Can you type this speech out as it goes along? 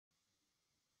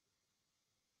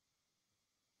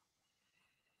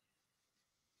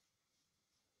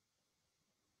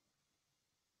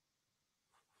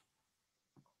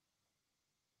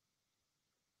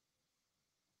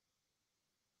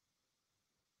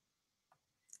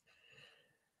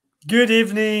Good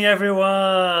evening,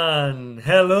 everyone.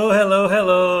 Hello, hello,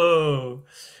 hello.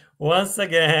 Once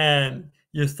again,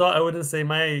 you thought I wouldn't say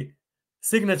my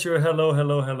signature hello,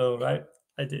 hello, hello, right?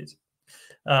 I did.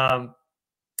 Um,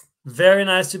 very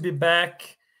nice to be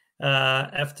back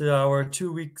after our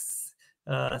 2 weeks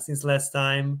since last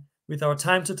time with our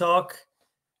time to talk.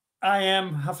 I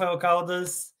am Rafael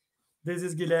Caldas. This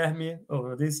is Guilherme.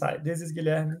 Oh, this side. This is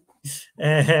Guilherme.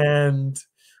 And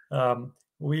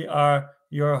we are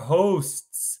your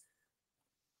hosts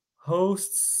for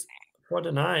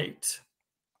the night.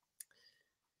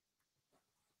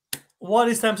 What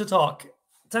is Time to Talk?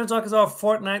 Time to Talk is our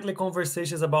fortnightly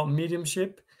conversations about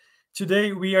mediumship.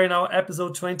 Today we are in our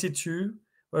episode 22.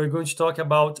 We're going to talk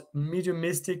about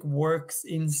mediumistic works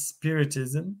in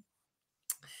Spiritism.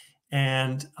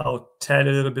 And I'll tell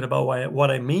you a little bit about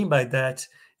what I mean by that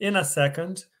in a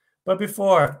second. But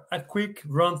before, a quick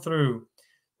run through.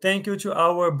 Thank you to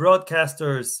our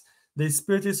broadcasters, the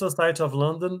Spiritist Society of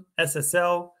London,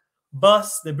 SSL,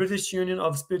 BUS, the British Union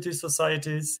of Spiritist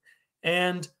Societies,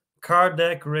 and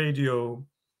Kardec Radio.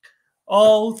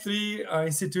 All three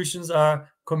institutions are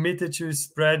committed to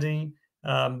spreading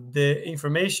the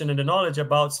information and the knowledge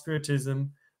about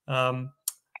Spiritism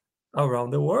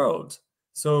around the world.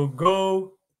 So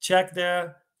go check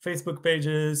their Facebook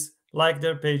pages, like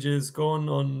their pages, go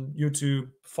on YouTube,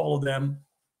 follow them,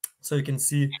 so you can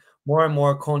see more and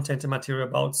more content and material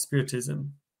about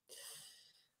Spiritism.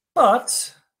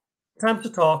 But Time to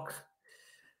Talk.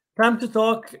 Time to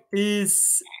Talk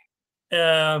is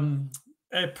a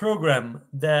program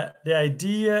that the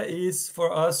idea is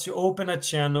for us to open a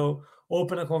channel,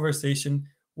 open a conversation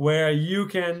where you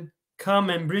can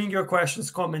come and bring your questions,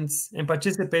 comments, and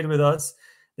participate with us.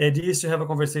 The idea is to have a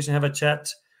conversation, have a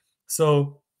chat.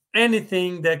 So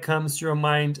anything that comes to your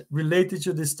mind related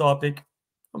to this topic,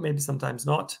 or maybe sometimes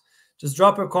not, just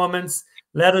drop your comments.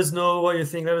 Let us know what you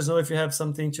think. Let us know if you have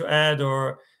something to add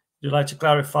or you'd like to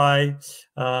clarify.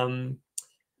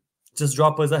 Just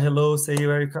drop us a hello, say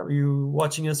where you're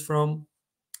watching us from,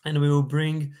 and we will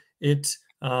bring it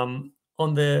on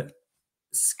the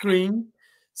screen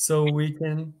so we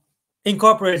can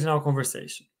incorporate in our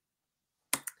conversation.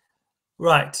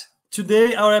 Right.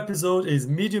 Today, our episode is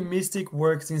Mediumistic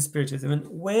Works in Spiritism. And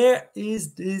where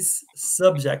is this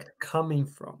subject coming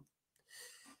from?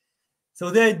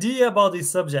 So the idea about this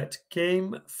subject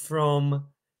came from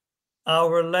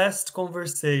our last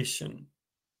conversation.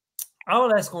 Our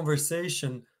last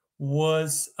conversation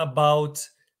was about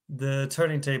the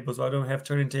turning tables. I don't have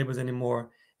turning tables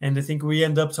anymore. And I think we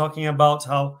end up talking about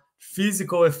how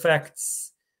physical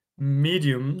effects,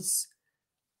 mediums,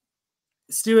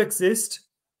 still exist,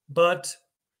 but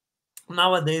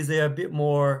nowadays they are a bit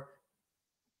more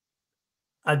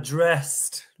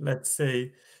addressed, let's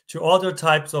say, to other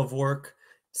types of work,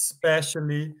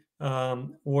 especially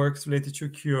works related to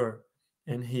cure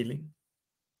and healing.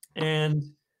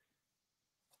 And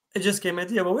it just came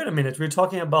idea, but wait a minute, we're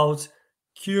talking about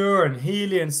cure and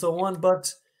healing and so on,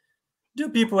 but do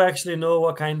people actually know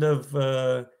what kind of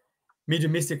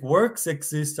mediumistic works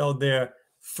exist out there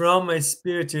from a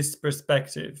spiritist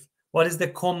perspective? What is the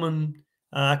common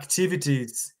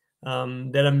activities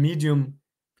that a medium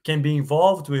can be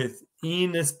involved with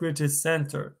in a spiritist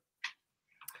center?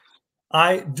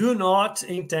 I do not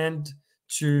intend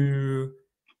to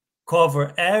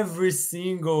cover every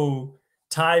single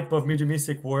type of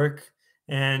mediumistic work.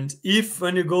 And if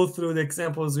when you go through the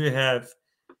examples we have,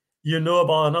 you know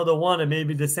about another one, and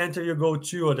maybe the center you go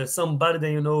to, or there's somebody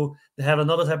that you know that have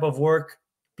another type of work,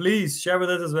 please share with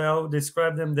us as well.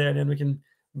 Describe them there, and then we can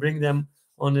bring them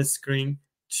on the screen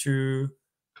to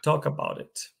talk about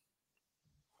it.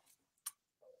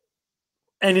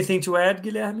 Anything to add,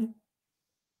 Guilherme?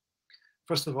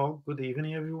 First of all, good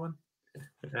evening, everyone.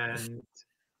 And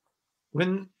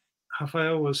when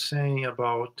Rafael was saying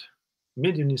about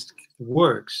mediumistic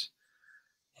works,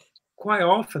 quite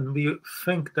often we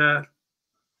think that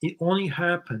it only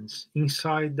happens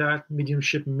inside that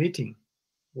mediumship meeting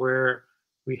where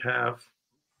we have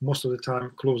most of the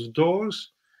time closed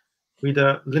doors with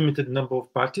a limited number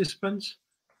of participants.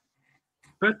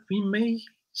 But we may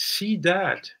see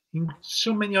that in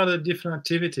so many other different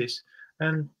activities,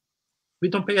 and we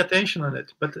don't pay attention on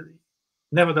it. But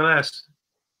nevertheless,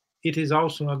 it is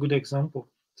also a good example.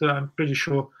 So I'm pretty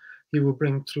sure he will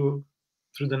bring through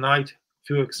the night a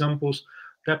few examples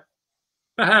that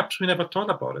perhaps we never thought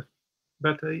about it,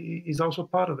 but is also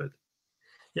part of it.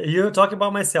 Yeah, you're talking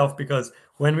about myself because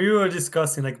when we were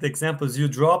discussing like the examples, you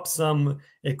dropped some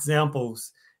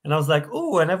examples, and I was like,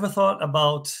 "Oh, I never thought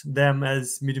about them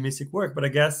as mediumistic work, but I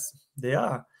guess they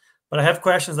are." But I have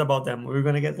questions about them. We're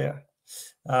going to get there.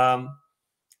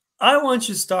 I want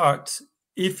to start,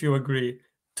 if you agree,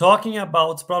 talking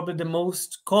about probably the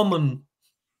most common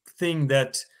thing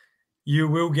that you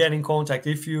will get in contact.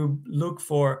 If you look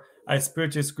for a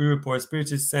spiritist group or a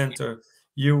spiritist center,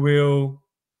 you will,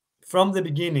 from the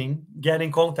beginning, get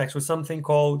in contact with something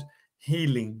called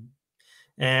healing.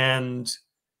 And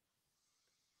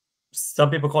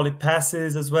some people call it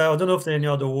passes as well. I don't know if there are any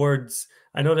other words.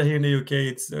 I know that here in the UK,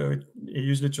 it's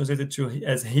usually translated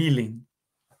as healing.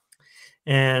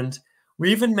 And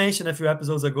we even mentioned a few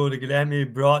episodes ago that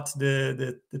Guilherme brought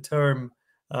the term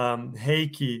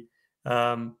Reiki,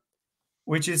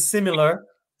 which is similar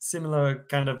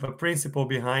kind of a principle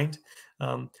behind.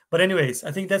 But anyways,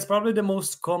 I think that's probably the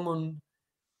most common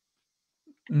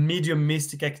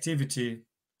mediumistic activity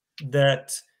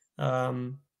that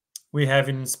we have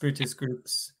in spiritist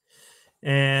groups.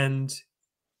 And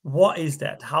what is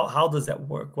that? How does that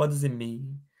work? What does it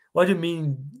mean? What do you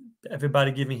mean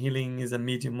everybody giving healing is a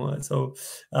medium? So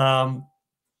I'll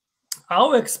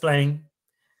explain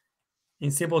in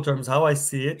simple terms how I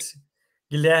see it.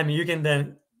 Guilherme, you can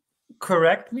then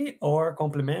correct me or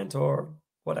compliment or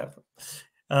whatever.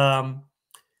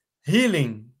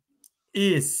 Healing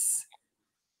is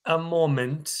a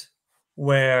moment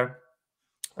where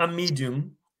a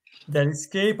medium that is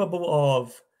capable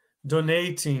of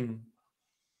donating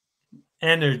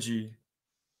energy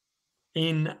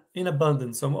in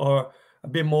abundance, or a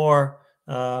bit more.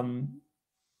 It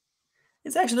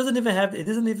actually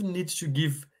doesn't even need to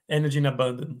give energy in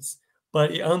abundance,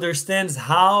 but it understands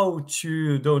how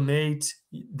to donate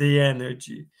the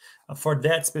energy for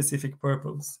that specific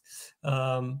purpose.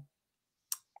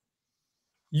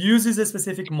 Uses a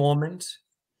specific moment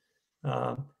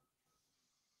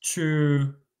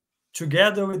to,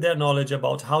 together with their knowledge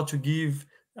about how to give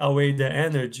away the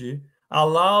energy,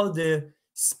 allow the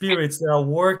spirits that are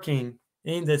working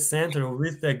in the center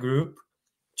with the group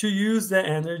to use the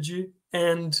energy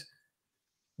and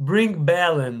bring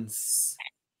balance.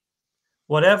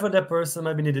 Whatever the person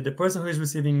might be needed, the person who is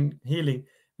receiving healing,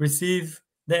 receive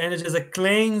the energy as a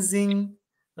cleansing,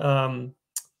 it's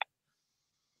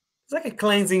like a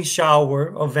cleansing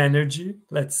shower of energy,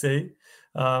 let's say,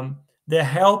 that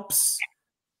helps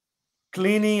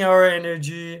cleaning our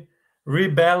energy,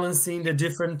 rebalancing the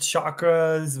different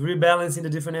chakras, rebalancing the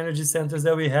different energy centers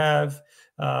that we have,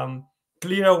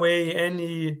 clear away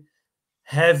any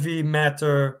heavy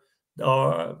matter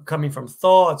or coming from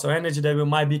thoughts or energy that we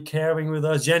might be carrying with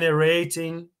us,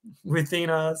 generating within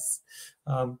us.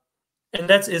 And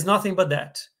that is nothing but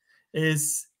that.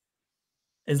 Is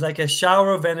like a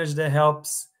shower of energy that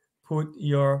helps put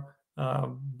your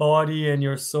body and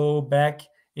your soul back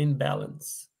in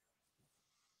balance.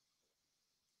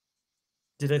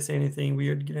 Did I say anything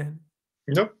weird, Guilherme?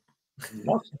 Nope,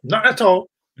 not at all.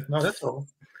 Not at all.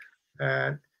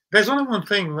 And there's only one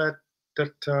thing that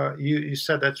you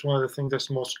said that's one of the things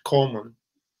that's most common.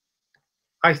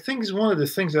 I think is one of the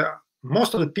things that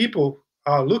most of the people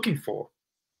are looking for,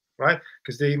 right?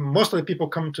 Because most of the people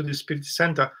come to the Spirit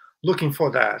Center looking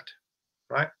for that,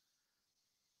 right?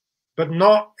 But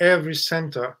not every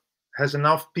center has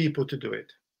enough people to do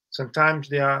it. Sometimes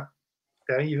there are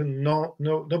even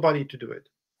nobody to do it,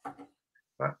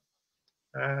 right?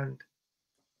 And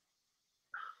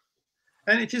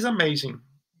it is amazing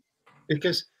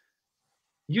because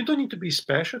you don't need to be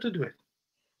special to do it.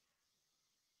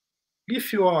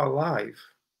 If you are alive,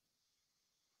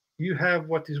 you have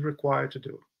what is required to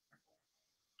do.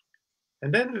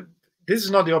 And then this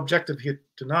is not the objective here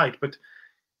tonight, but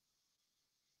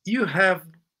you have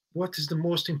what is the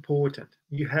most important.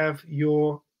 You have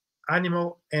your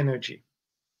animal energy.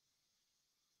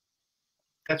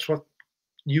 That's what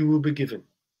you will be given.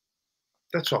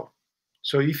 That's all.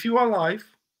 So if you are alive,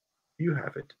 you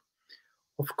have it.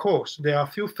 Of course, there are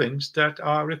a few things that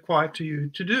are required to you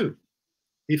to do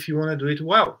if you want to do it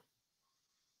well.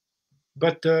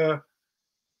 But the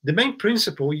main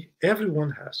principle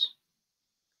everyone has.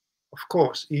 Of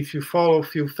course, if you follow a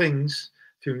few things,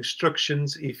 few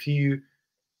instructions, if you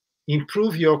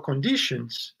improve your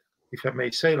conditions, if I may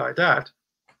say like that,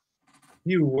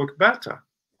 you work better.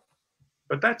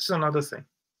 But that's another thing.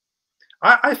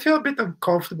 I feel a bit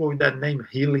uncomfortable with that name,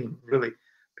 healing, really,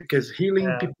 because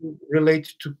healing people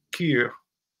relate to cure,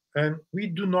 and we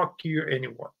do not cure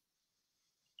anyone.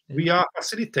 We are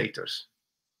facilitators,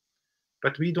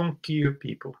 but we don't cure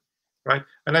people, right?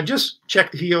 And I just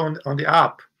checked here on the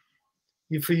app.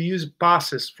 If we use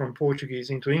passes from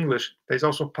Portuguese into English, there's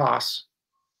also pass,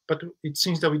 but it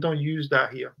seems that we don't use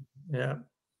that here. Yeah.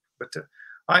 But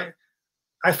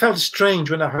I felt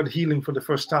strange when I heard healing for the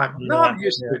first time. Yeah, no, I'm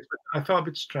used to it, but I felt a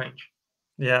bit strange.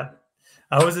 Yeah,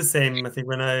 I was the same. I think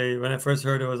when I first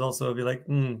heard it, was also be like,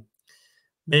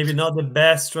 maybe not the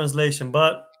best translation,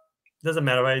 but doesn't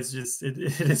matter, right? It's just it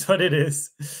is what it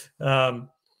is.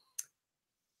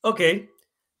 Okay,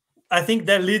 I think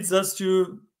that leads us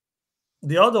to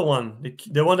the other one,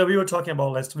 the one that we were talking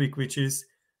about last week, which is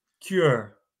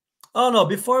cure. Oh no!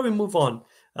 Before we move on,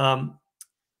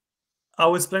 I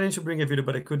was planning to bring a video,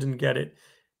 but I couldn't get it.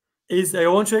 I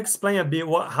want to explain a bit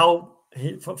how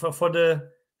for the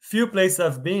few places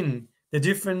I've been, the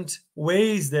different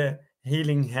ways that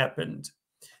healing happened,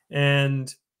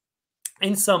 and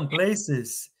in some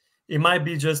places it might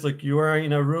be just like you are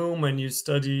in a room and you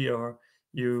study or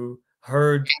you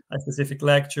heard a specific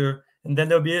lecture, and then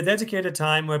there'll be a dedicated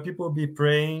time where people will be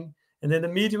praying, and then the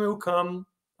medium will come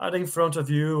either in front of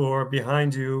you or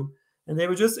behind you, and they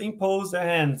will just impose their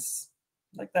hands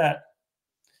like that.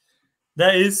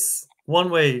 That is one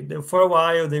way. For a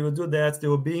while they will do that. They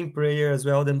will be in prayer as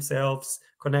well themselves,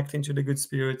 connecting to the good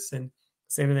spirits and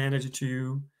sending energy to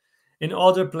you. In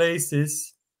other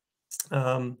places,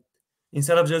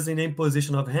 instead of just in the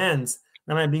imposition of hands,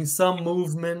 there might be some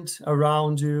movement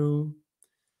around you,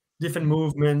 different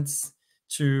movements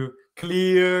to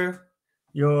clear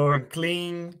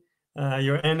clean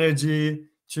your energy,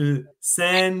 to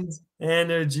send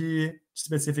energy to a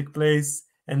specific place,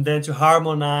 and then to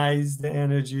harmonize the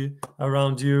energy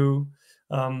around you.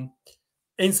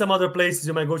 In some other places,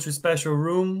 you might go to a special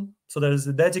room. So there's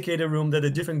a dedicated room that the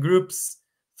different groups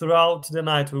throughout the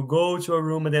night will go to a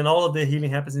room, and then all of the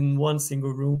healing happens in one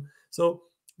single room. So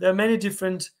there are many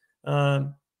different, I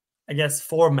guess,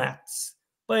 formats.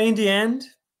 But in the end,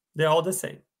 they're all the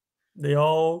same. They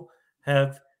all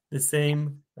have the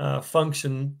same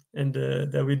function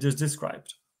that we just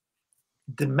described.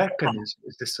 The mechanism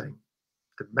is the same.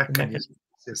 The mechanism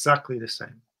is exactly the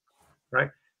same, right?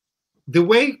 The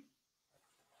way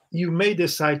you may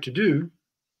decide to do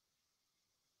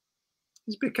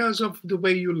is because of the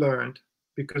way you learned,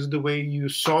 because of the way you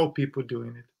saw people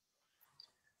doing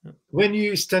it. When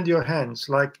you extend your hands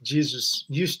like Jesus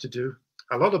used to do,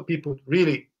 a lot of people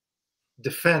really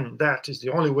defend that is the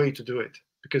only way to do it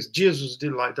because Jesus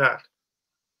did like that.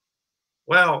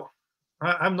 Well,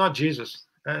 I'm not Jesus,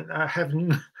 and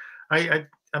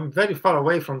I'm very far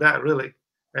away from that, really.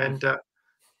 And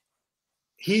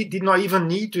he did not even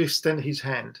need to extend his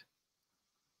hand.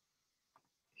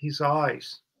 His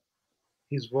eyes,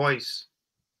 his voice,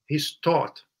 his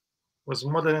thought was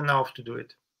more than enough to do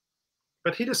it.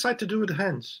 But he decided to do it with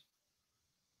hands.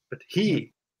 But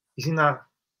he is in a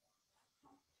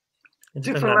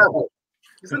different level.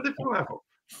 It's a different level.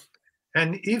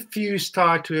 And if you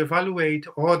start to evaluate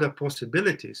other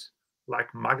possibilities,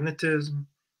 like magnetism,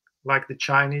 like the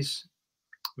Chinese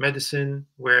medicine,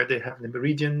 where they have the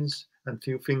meridians and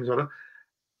few things other,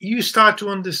 you start to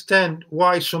understand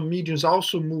why some mediums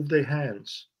also move their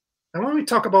hands. And when we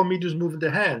talk about mediums moving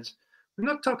their hands, we're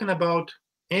not talking about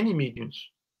any mediums.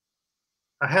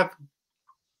 I have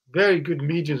very good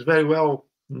mediums, very well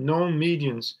known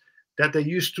mediums, that they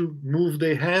used to move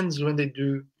their hands when they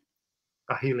do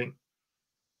a healing.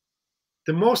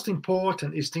 The most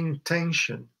important is the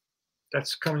intention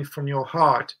that's coming from your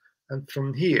heart and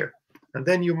from here. And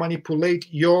then you manipulate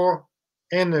your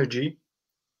energy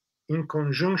in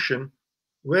conjunction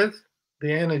with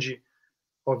the energy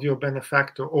of your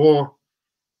benefactor or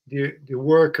the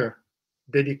worker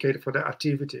dedicated for the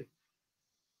activity.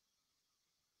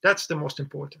 That's the most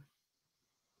important.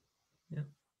 Yeah.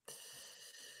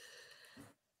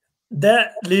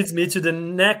 That leads me to the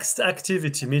next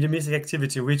activity, mediumistic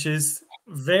activity, which is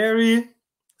very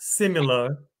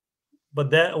similar,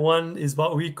 but that one is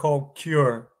what we call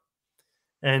cure.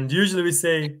 And usually we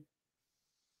say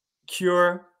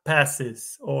cure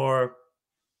passes, or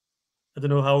I don't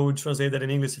know how we would translate that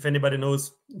in English. If anybody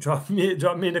knows, drop me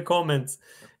in the comments.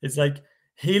 It's like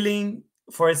healing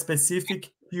for a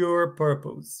specific cure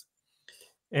purpose.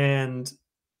 And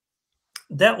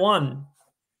that one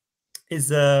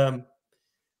is a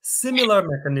similar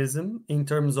mechanism in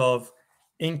terms of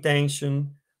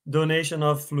intention, donation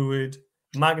of fluid,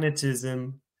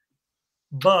 magnetism,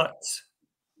 but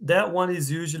that one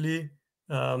is usually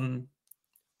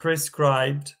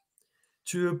prescribed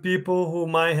to people who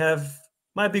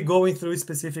might be going through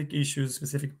specific issues,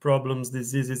 specific problems,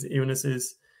 diseases,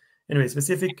 illnesses, anyway,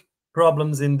 specific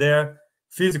problems in their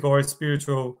physical or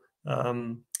spiritual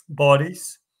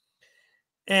bodies.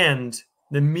 And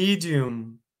the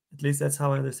medium, at least that's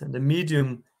how I understand, the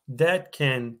medium that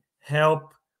can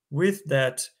help with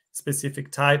that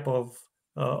specific type of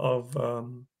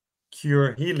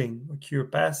cure healing or cure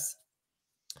pass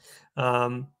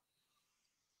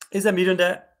is a medium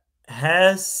that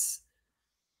has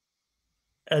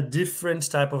a different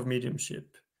type of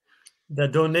mediumship,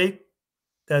 that donate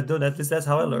at least that's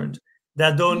how I learned,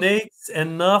 that donates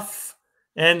enough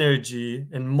energy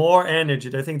and more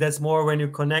energy. I think that's more when you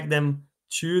connect them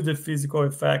to the physical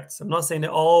effects. I'm not saying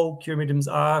that all cure mediums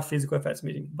are physical effects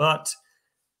medium, but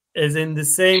is in the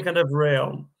same kind of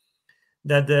realm,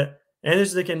 that the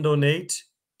energy they can donate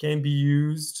can be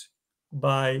used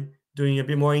by doing a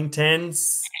bit more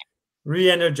intense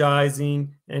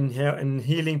re-energizing and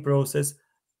healing process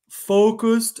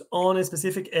focused on a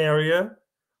specific area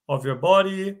of your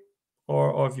body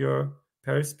or of your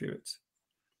perispirit.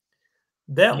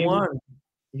 That one,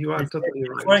 You are totally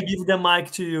before I right. give the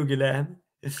mic to you, Guilherme,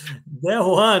 that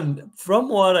one, from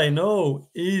what I know,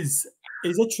 is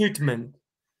a treatment.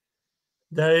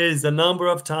 There is a number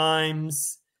of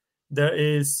times, there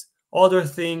is other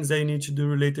things that you need to do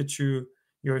related to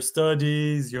your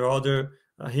studies, your other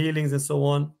healings, and so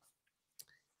on.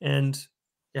 And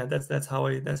yeah, that's how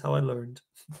I learned.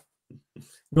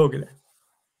 Go, Guilherme.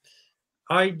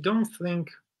 I don't think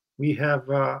we have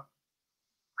a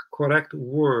correct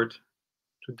word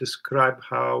to describe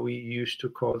how we used to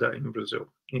call that in Brazil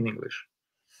in English.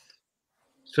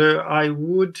 So I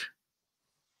would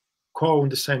call in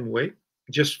the same way,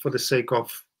 just for the sake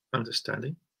of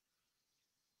understanding.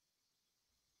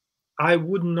 I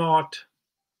would not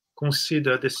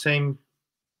consider the same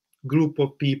group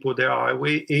of people that are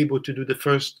able to do the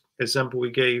first example we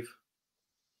gave,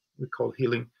 we call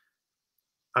healing,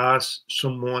 as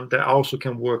someone that also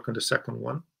can work on the second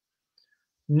one.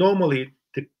 Normally,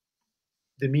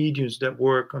 the mediums that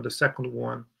work on the second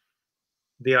one,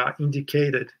 they are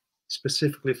indicated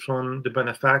specifically from the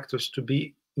benefactors to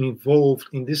be involved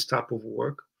in this type of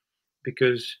work,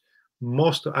 because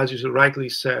most, as you rightly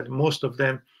said, most of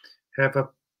them have a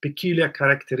peculiar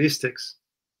characteristics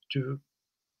to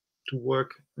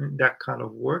work in that kind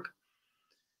of work.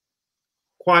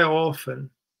 Quite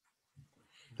often,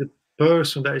 the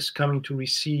person that is coming to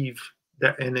receive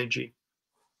that energy,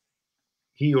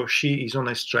 he or she is on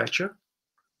a stretcher.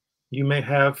 You may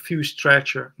have few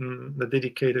stretcher in the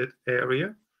dedicated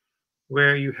area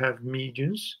where you have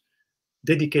mediums,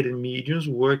 dedicated mediums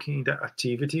working in that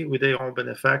activity with their own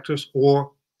benefactors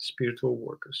or spiritual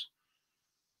workers.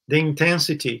 The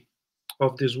intensity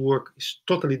of this work is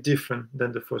totally different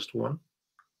than the first one.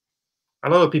 A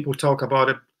lot of people talk about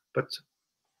it, but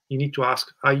you need to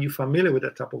ask, are you familiar with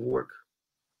that type of work?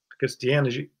 Because the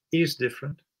energy is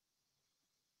different.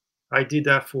 I did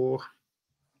that for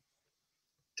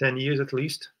 10 years at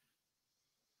least.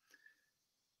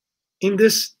 In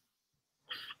this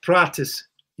practice,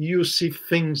 you see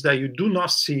things that you do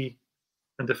not see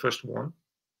in the first one.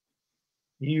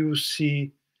 You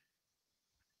see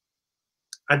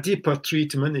a deeper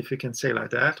treatment, if you can say like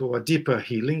that, or a deeper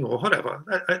healing, or whatever.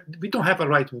 We don't have a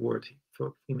right word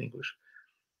for in English,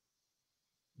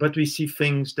 but we see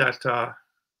things that are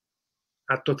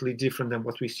totally different than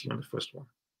what we see on the first one.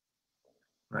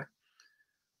 Right?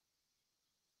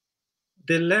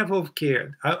 The level of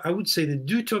care, I would say, the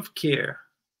duty of care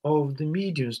of the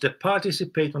mediums that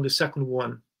participate on the second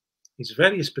one is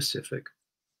very specific.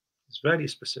 It's very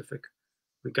specific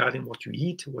regarding what you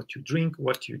eat, what you drink,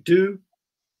 what you do,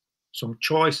 some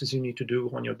choices you need to do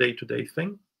on your day-to-day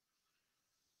thing.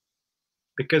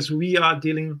 Because we are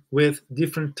dealing with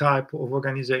different type of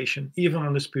organization, even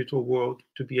on the spiritual world,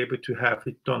 to be able to have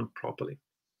it done properly.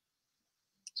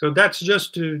 So that's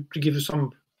just to give you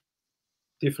some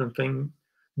different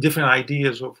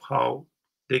ideas of how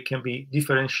they can be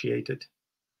differentiated.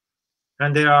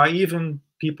 And there are even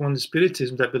people in the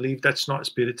Spiritism that believe that's not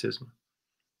Spiritism,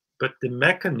 but the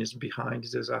mechanism behind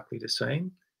is exactly the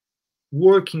same.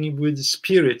 Working with the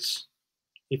spirits,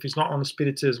 if it's not on the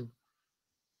Spiritism,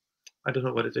 I don't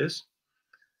know what it is.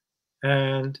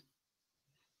 And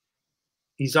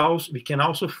we can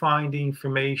also find the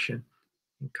information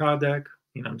in Kardec,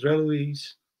 in André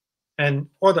Louise, and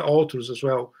other authors as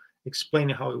well,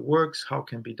 explaining how it works, how it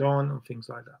can be done, and things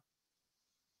like that.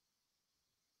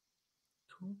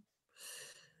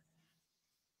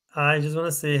 I just want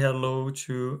to say hello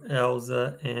to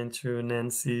Elsa and to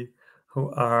Nancy,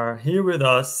 who are here with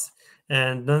us.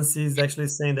 And Nancy is actually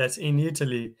saying that in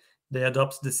Italy, they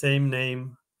adopt the same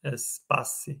name as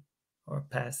Passi or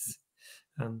Pass.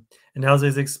 And Elsa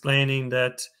is explaining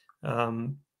that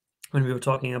when we were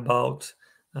talking about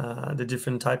the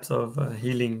different types of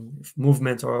healing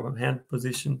movement or hand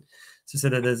position, she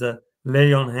said that there's a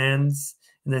lay on hands,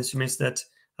 and then she mentioned that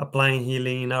applying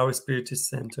healing in our Spiritist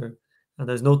center.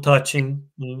 There's no touching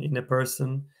in a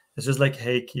person. It's just like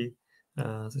Reiki.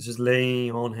 So it's just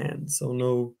laying on hands. So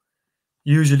no,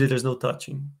 usually there's no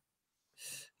touching.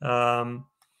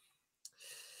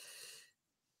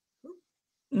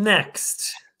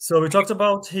 Next, so we talked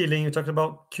about healing, we talked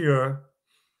about cure.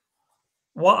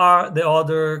 What are the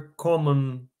other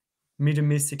common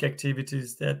mediumistic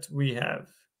activities that we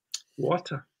have?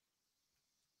 Water.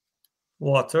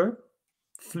 Water,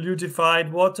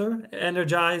 fluidified water,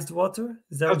 energized water.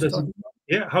 Is that How what you're does it? talking about?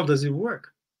 Yeah. How does it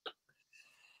work?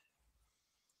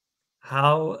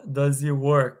 How does it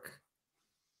work?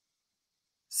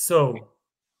 So,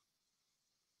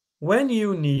 when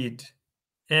you need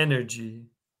energy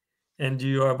and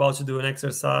you are about to do an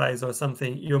exercise or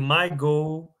something, you might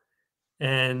go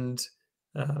and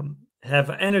have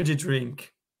an energy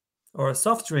drink or a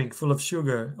soft drink full of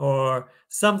sugar or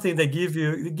something that gives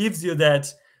you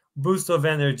that boost of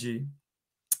energy.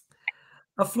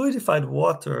 A fluidified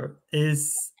water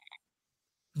is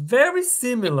very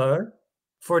similar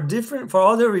for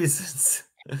other reasons.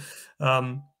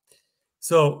 um,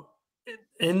 so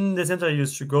in the center I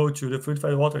used to go to, the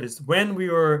fluidified water is when we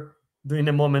were doing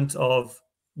a moment of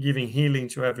giving healing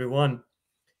to everyone.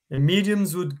 The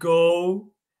mediums would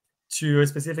go to a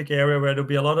specific area where there'll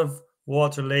be a lot of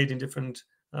water laid in different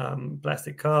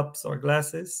plastic cups or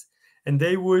glasses, and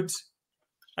they would,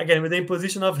 again, with the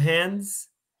imposition of hands,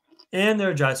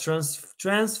 energize,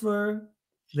 transfer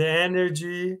the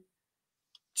energy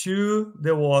to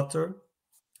the water.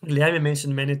 Guilherme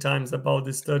mentioned many times about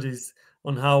the studies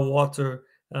on how water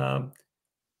um,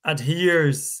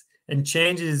 adheres and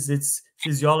changes its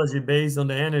physiology based on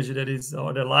the energy that is,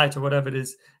 or the light or whatever it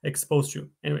is exposed to.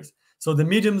 Anyways, so the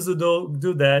mediums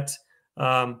do that,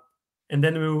 and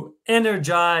then we'll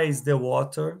energize the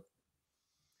water.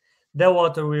 The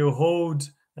water will hold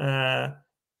that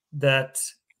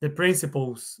the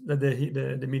principles that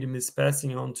the medium is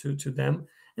passing on to them.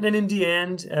 And then in the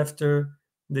end, after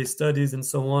the studies and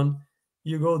so on,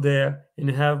 you go there and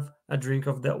have a drink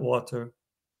of that water.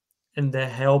 And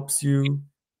that helps you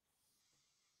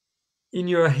in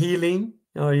your healing,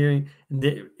 or you're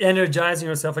energizing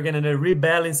yourself again and the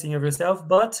rebalancing of yourself,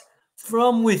 but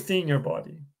from within your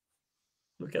body.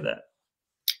 Look at that.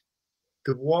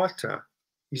 The water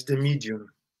is the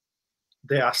medium.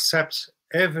 They accept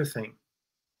everything: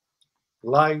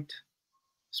 light,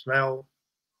 smell,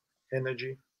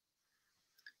 energy.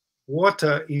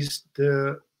 Water is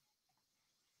the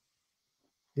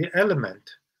element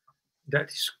that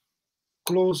is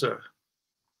closer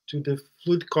to the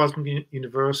fluid cosmic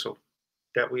universal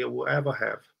that we will ever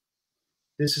have.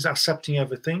 This is accepting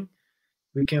everything.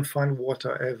 We can find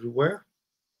water everywhere.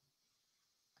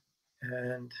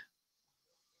 And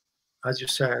as you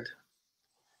said,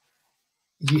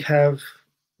 you have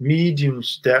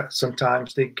mediums that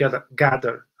sometimes they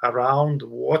gather around the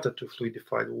water to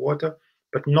fluidify the water,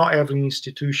 but not every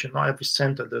institution, not every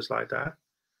center does like that.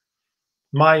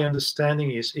 My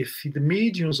understanding is if the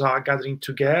mediums are gathering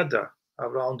together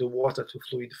around the water to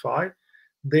fluidify,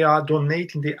 they are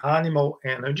donating the animal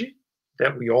energy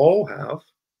that we all have,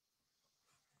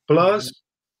 plus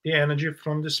the energy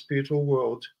from the spiritual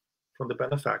world, from the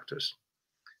benefactors.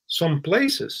 Some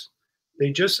places,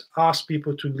 they just ask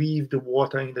people to leave the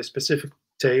water in the specific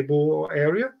table or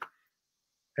area,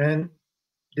 and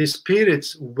the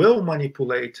spirits will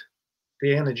manipulate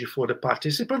the energy for the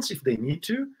participants if they need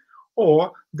to,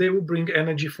 or they will bring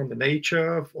energy from the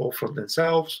nature or from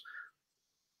themselves.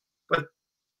 But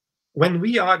when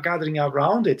we are gathering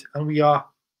around it and we are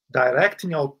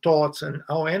directing our thoughts and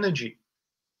our energy,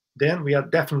 then we are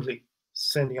definitely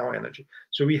sending our energy.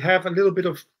 So we have a little bit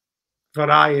of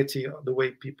variety of the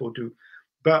way people do,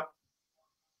 but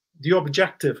the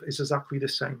objective is exactly the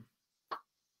same.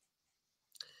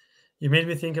 You made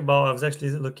me think about, I was actually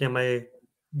looking at my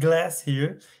glass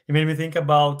here. You made me think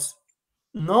about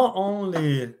not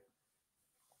only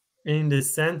in the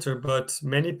center, but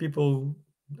many people,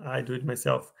 I do it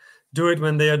myself, do it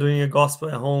when they are doing a gospel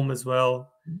at home as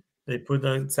well. They put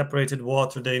a separated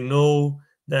water. They know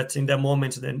that in that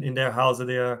moment in their house that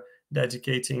they are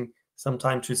dedicating some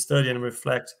time to study and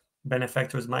reflect,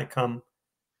 benefactors might come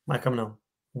now,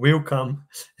 will come,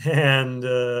 and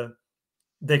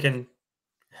they can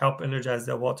help energize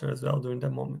their water as well during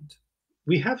that moment.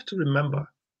 We have to remember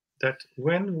that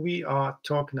when we are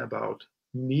talking about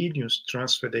mediums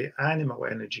transfer their animal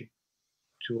energy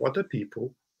to other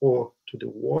people or to the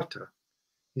water,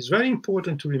 it's very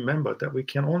important to remember that we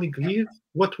can only give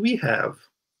what we have.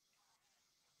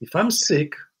 If I'm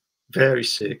sick, very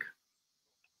sick,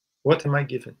 what am I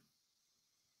given?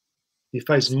 If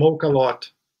I smoke a lot,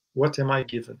 what am I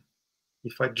given?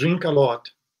 If I drink a lot,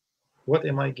 what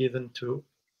am I given to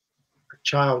a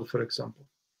child, for example?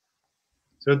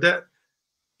 So that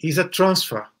is a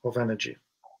transfer of energy.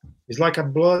 It's like a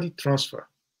blood transfer.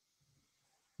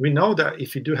 We know that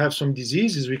if you do have some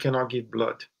diseases, we cannot give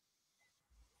blood.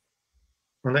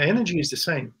 And the energy is the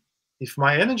same. If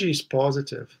my energy is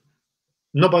positive,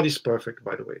 Nobody's perfect,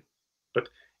 by the way. But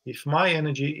if my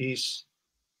energy is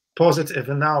positive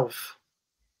enough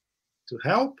to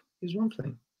help, is one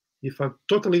thing. If I'm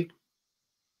totally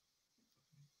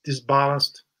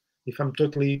disbalanced, if I'm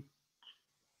totally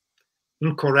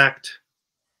incorrect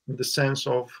in the sense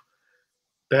of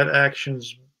bad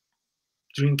actions,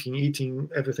 drinking, eating,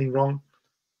 everything wrong,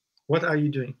 what are you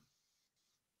doing?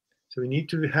 So we need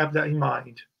to have that in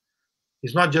mind.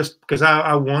 It's not just because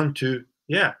I want to.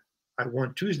 Yeah, I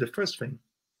want to is the first thing.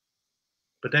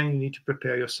 But then you need to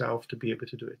prepare yourself to be able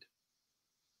to do it.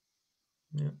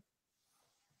 Yeah.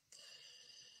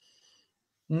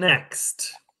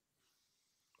 Next,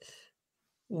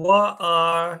 what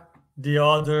are the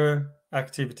other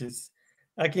activities?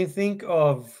 I can think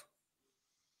of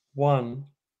one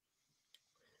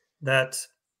that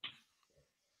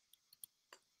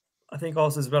I think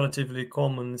also is relatively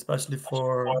common, especially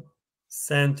for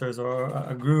centers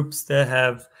or groups that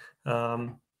have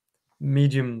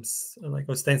mediums, like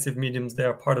ostensive mediums. They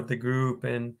are part of the group,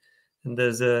 and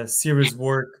there's a serious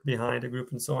work behind the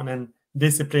group and so on, and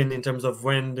discipline in terms of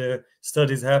when the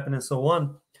studies happen and so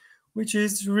on, which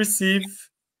is to receive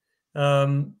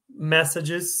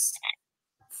messages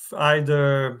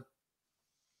either.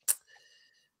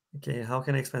 Okay, how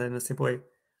can I explain it in a simple way?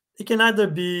 It can either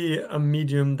be a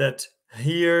medium that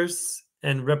hears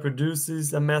and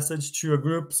reproduces a message to a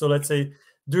group. So let's say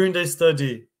during the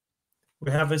study, we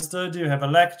have a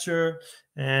lecture,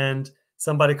 and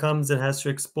somebody comes and has to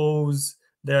expose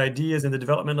their ideas and the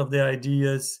development of their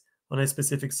ideas on a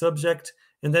specific subject.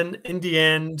 And then in the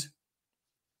end,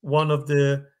 one of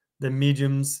the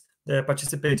mediums that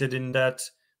participated in that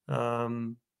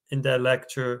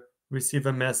lecture receive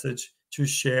a message to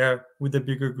share with the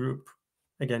bigger group.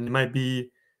 Again, it might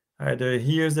be either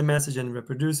hears the message and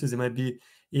reproduces. It might be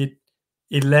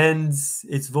it lends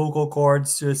its vocal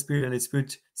cords to a spirit, and the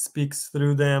spirit speaks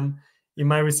through them. You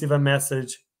might receive a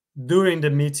message during the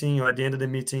meeting or at the end of the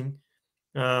meeting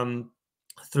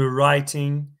through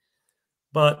writing.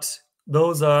 But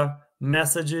those are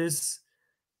messages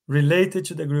related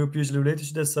to the group, usually related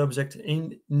to the subject,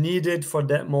 needed for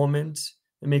that moment.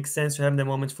 It makes sense to have the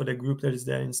moment for the group that is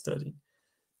there in study.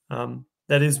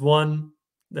 That is one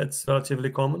that's relatively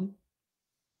common.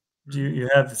 Do you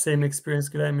have the same experience,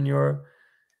 Guilherme,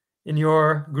 in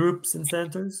your groups and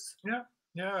centers?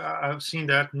 Yeah, I've seen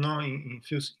that in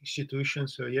few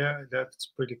institutions. So yeah, that's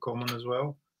pretty common as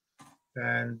well.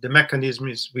 And the mechanism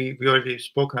is we already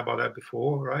spoken about that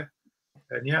before, right?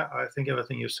 And yeah, I think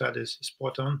everything you said is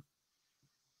spot on.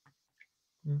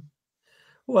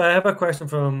 Well, I have a question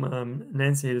from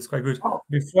Nancy. It's quite good.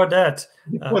 Before that,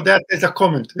 there's a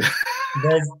comment.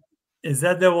 Is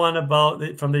that the one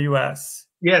about from the US?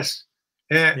 Yes.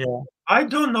 Yeah. I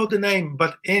don't know the name,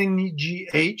 but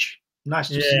NGH. Nice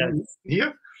to see you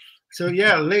here. So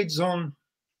yeah, lay on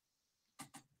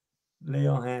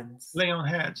hands. Lay on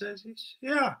hands.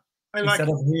 Yeah, I like instead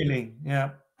of healing.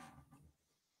 Yeah.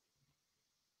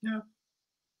 Yeah,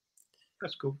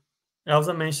 that's cool. I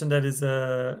also mentioned that is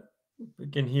you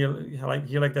can heal like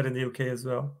that in the UK as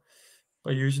well,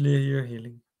 but usually you're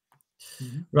healing.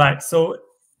 Right. So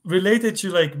related to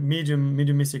like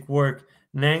mediumistic work,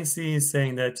 Nancy is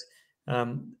saying that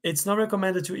it's not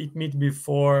recommended to eat meat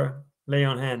before lay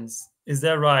on hands. Is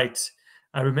that right?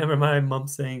 I remember my mom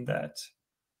saying that.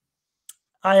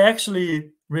 I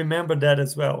actually remember that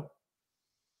as well.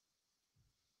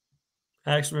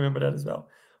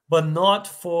 But not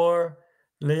for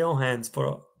lay on hands,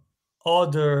 for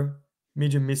other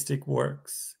mediumistic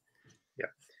works. Yeah.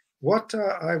 What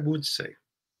I would say,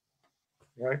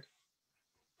 right?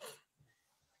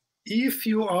 If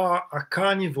you are a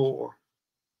carnivore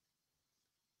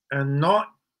and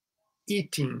not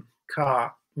eating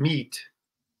meat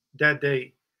that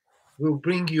day will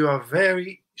bring you a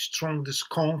very strong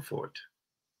discomfort.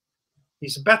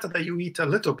 It's better that you eat a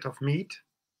little bit of meat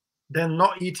than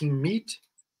not eating meat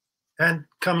and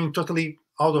coming totally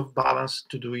out of balance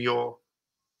to do your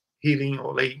healing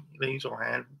or laying your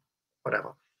hand,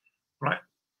 whatever, right?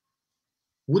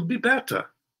 Would be better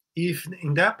if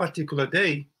in that particular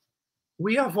day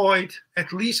we avoid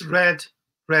at least red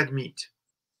meat.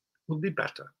 Would be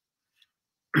better.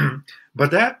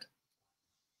 But that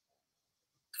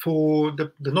for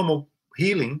the normal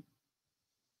healing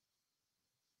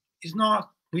is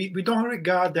not, we don't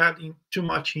regard that too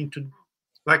much into,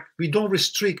 like, we don't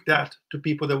restrict that to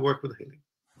people that work with healing.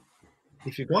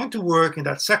 If you're going to work in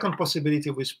that second possibility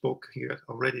we spoke here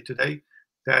already today,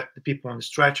 that the people on the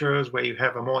stretchers where you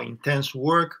have a more intense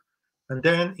work, and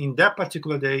then in that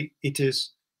particular day, it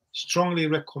is strongly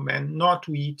recommend not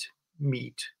to eat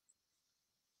meat,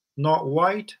 not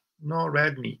white, nor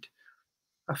red meat.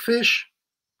 A fish,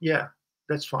 yeah,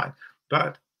 that's fine.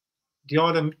 But the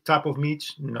other type of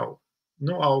meats, no.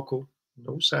 No alcohol,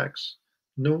 no sex,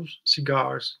 no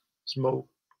cigars, smoke.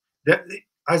 That,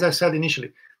 as I said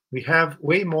initially, we have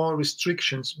way more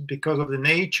restrictions because of the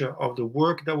nature of the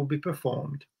work that will be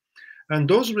performed. And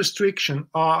those restrictions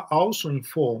are also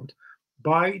informed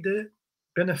by the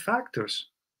benefactors.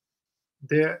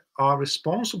 They are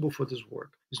responsible for this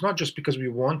work. It's not just because we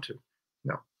want to.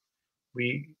 No,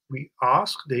 we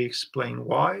ask, they explain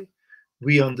why,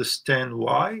 we understand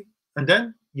why, and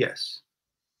then yes,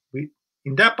 we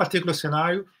in that particular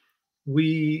scenario,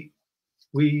 we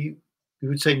we we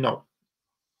would say no.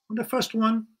 On the first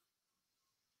one,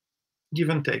 give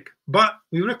and take. But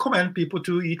we recommend people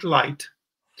to eat light.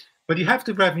 But you have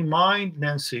to have in mind,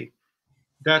 Nancy,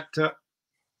 that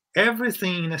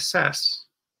everything in excess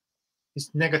is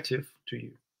negative to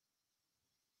you.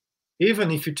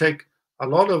 Even if you take a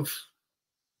lot of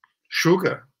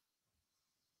sugar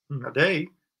a day,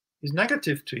 is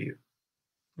negative to you.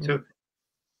 So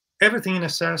everything in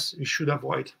excess you should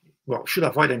avoid. Well, should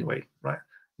avoid anyway, right?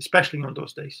 Especially on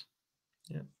those days.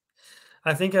 Yeah,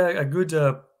 I think a good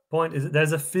point is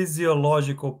there's a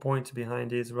physiological point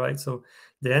behind this, right? So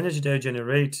the energy that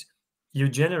you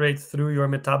generate through your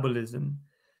metabolism.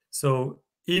 So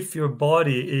if your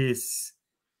body is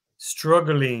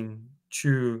struggling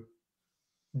to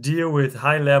deal with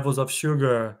high levels of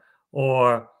sugar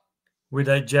or with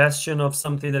digestion of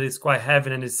something that is quite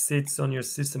heavy and it sits on your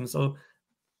system, so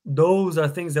those are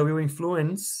things that will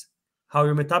influence how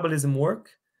your metabolism work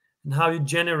and how you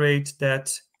generate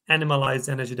that animalized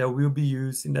energy that will be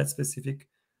used in that specific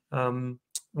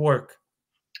work.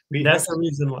 That's the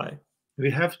reason why.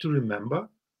 We have to remember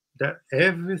that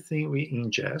everything we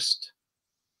ingest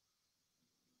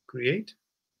create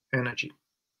energy.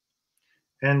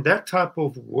 And that type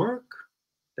of work,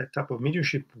 that type of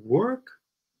mediumship work,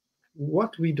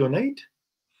 what we donate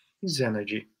is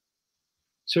energy.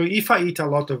 So if I eat a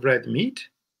lot of red meat,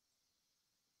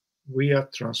 we are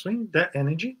transferring that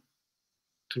energy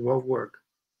to our work.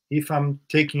 If I'm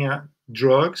taking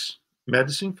drugs,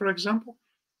 medicine, for example,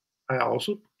 I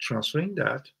also transferring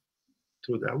that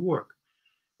to that work.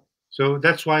 So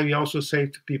that's why we also say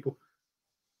to people,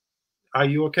 are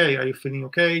you okay? Are you feeling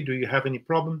okay? Do you have any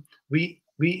problem? We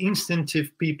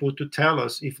incentive people to tell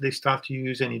us if they start to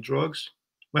use any drugs.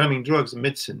 Well, I mean drugs,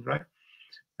 medicine, right?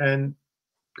 And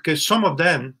because some of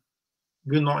them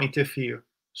will not interfere.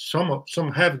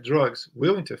 Some have drugs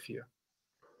will interfere,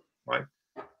 right?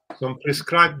 Some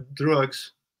prescribed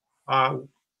drugs are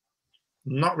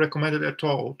not recommended at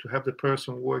all to have the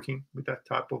person working with that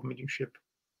type of mediumship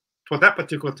for that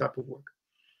particular type of work.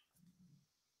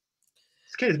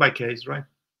 It's case by case, right?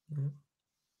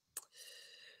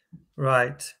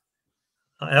 Right.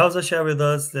 Elsa shared with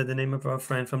us that the name of our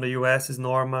friend from the US is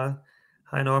Norma.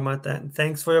 Hi, Norma.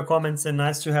 Thanks for your comments and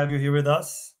nice to have you here with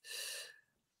us.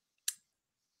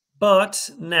 But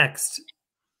next,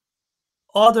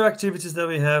 other activities that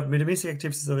we have, mediumistic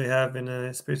activities that we have in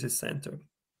a Spiritist Center.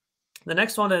 The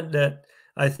next one that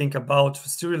I think about,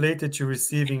 still related to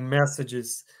receiving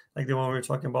messages, like the one we were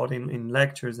talking about in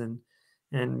lectures and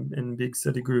big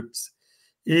study groups,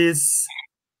 is,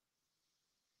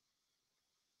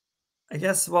 I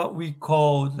guess, what we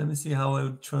call, let me see how I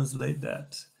would translate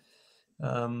that.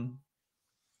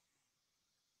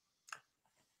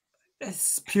 A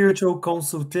spiritual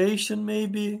consultation,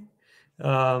 maybe,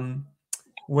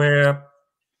 where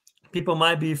people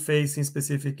might be facing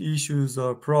specific issues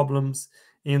or problems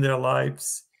in their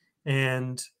lives,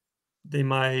 and they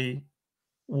might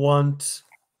want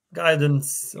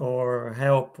guidance or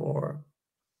help or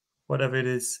whatever it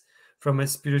is from a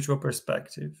spiritual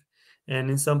perspective. And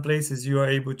in some places, you are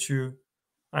able to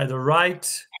either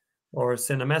write or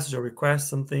send a message or request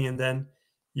something, and then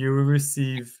you will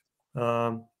receive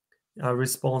a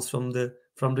response from the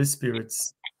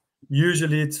spirits.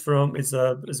 Usually, it's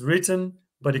written,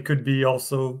 but it could be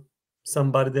also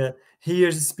somebody that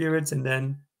hears the spirits and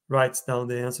then writes down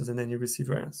the answers, and then you receive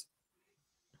your answer.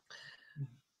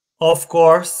 Of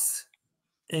course,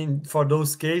 for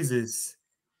those cases,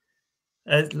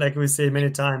 like we say many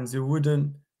times, you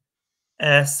wouldn't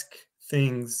ask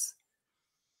things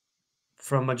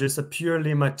from just a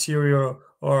purely material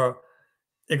or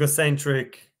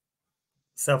egocentric,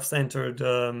 self-centered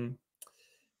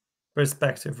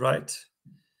perspective, right?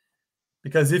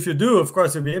 Because if you do, of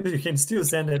course, you can still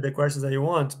send the questions that you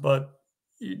want, but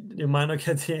you might not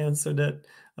get the answer that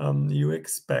you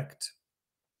expect.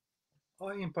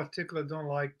 I, in particular, don't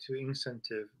like to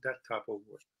incentive that type of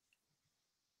work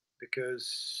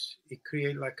because it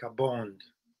creates like a bond,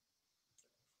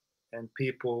 and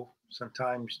people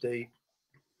sometimes they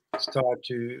start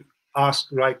to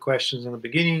ask right questions in the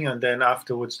beginning, and then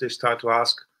afterwards they start to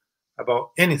ask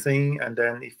about anything, and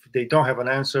then if they don't have an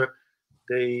answer,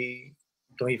 they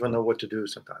don't even know what to do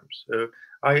sometimes. So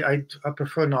I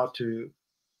prefer not to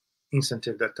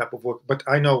incentive that type of work, but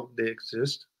I know they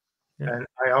exist. Yeah. And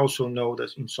I also know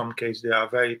that in some cases they are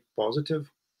very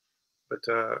positive, but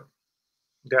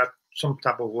there are some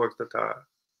type of work that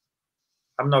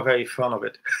I'm not very fond of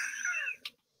it.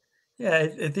 Yeah,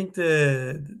 I think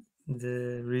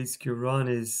the risk you run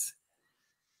is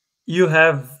you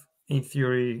have, in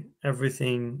theory,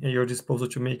 everything at your disposal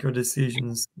to make your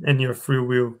decisions and your free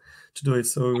will to do it.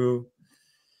 So,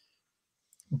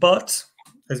 but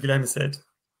as Guilherme said,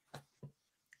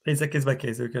 it's a case by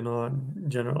case. You cannot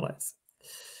generalize.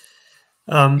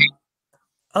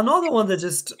 Another one that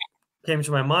just came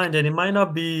to my mind, and it might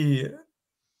not be,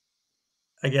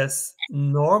 I guess,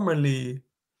 normally,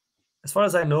 as far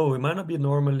as I know, it might not be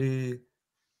normally,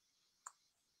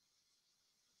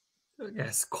 I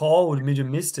guess, called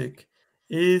mediumistic,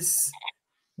 is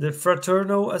the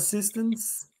fraternal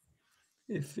assistance.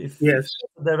 If Yes.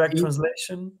 direct It-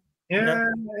 translation. Yeah, yeah,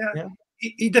 yeah. yeah,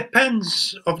 It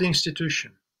depends of the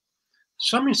institution.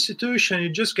 Some institution, you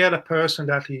just get a person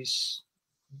that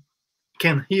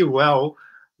can hear well,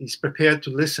 is prepared to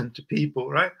listen to people,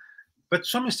 right? But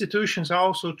some institutions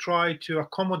also try to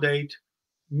accommodate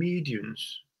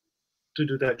mediums to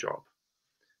do that job.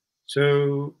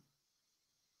 So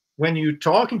when you're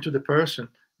talking to the person,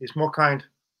 it's more kind,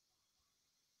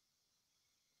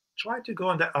 try to go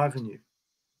on that avenue.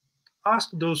 Ask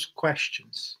those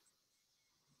questions.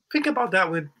 Think about that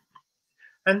with,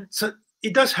 and so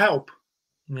it does help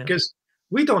yeah, because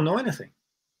we don't know anything,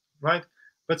 right?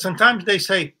 But sometimes they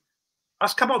say,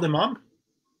 ask about the mom.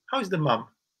 How is the mom?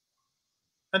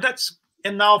 And that's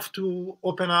enough to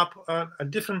open up a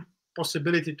different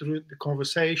possibility to the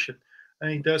conversation,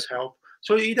 and it does help.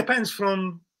 So it depends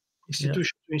from yeah.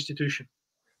 institution to institution.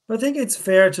 But I think it's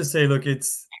fair to say, look,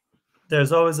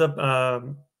 there's always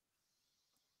an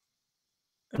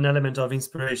element of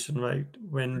inspiration, right,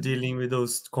 when dealing with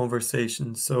those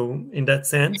conversations. So in that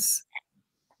sense,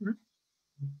 Mhm.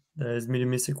 there is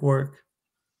mediumistic work.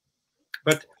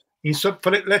 But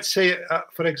let's say,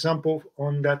 for example,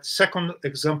 on that second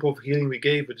example of healing we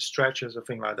gave with the stretches or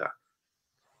thing like that,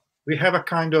 we have a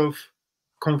kind of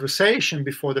conversation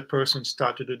before the person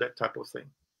start to do that type of thing.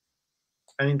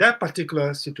 And in that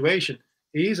particular situation,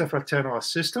 it is a fraternal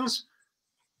assistance,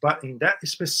 but in that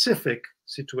specific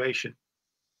situation,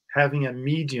 having a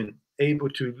medium able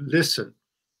to listen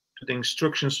to the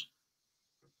instructions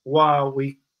while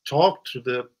we talk to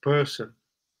the person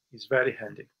is very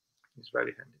handy. It's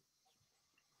very handy.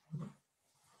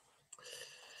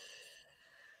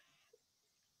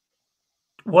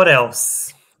 What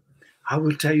else? I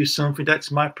will tell you something that's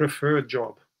my preferred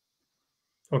job,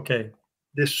 Okay.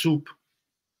 the soup.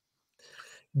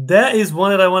 That is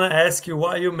one that I want to ask you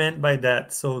what you meant by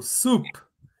that. So soup.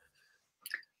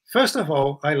 First of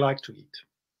all, I like to eat.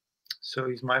 So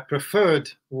it's my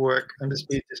preferred work in the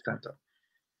Spiritist Center.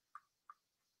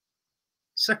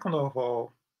 Second of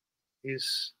all,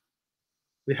 is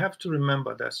we have to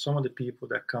remember that some of the people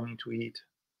that come in to eat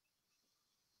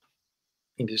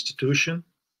in the institution,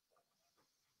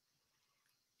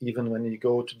 even when you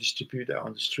go to distribute it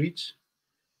on the streets,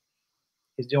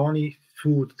 is the only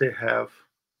food they have.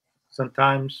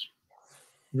 Sometimes,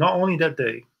 not only that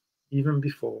day, even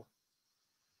before.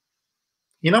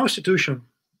 In our institution,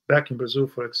 back in Brazil,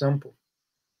 for example,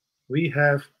 we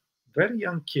have very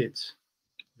young kids,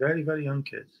 very, very young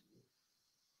kids.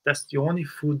 That's the only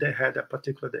food they had that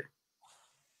particular day.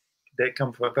 They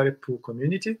come from a very poor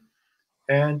community,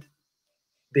 and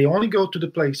they only go to the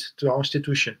place, to our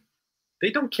institution. They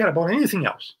don't care about anything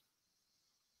else.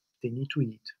 They need to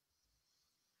eat.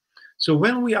 So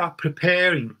when we are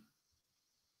preparing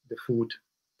the food,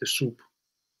 the soup,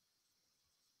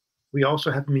 we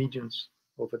also have mediums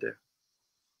over there.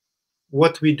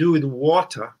 What we do with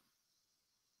water,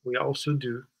 we also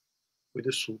do with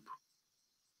the soup.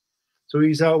 So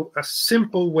it's a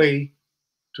simple way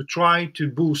to try to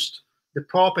boost the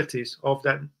properties of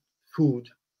that food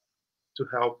to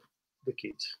help the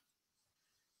kids.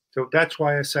 So that's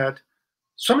why I said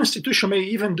some institution may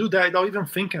even do that without even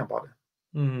thinking about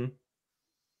it. Mm-hmm.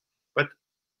 But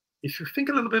if you think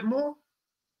a little bit more,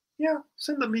 yeah,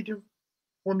 send a medium,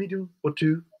 1 medium or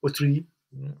 2 or 3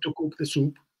 to cook the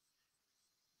soup.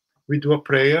 We do a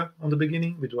prayer on the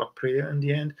beginning, we do a prayer in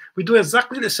the end. We do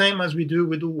exactly the same as we do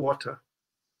with the water,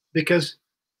 because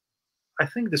I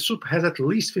think the soup has at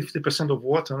least 50% of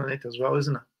water in it as well,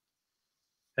 isn't it?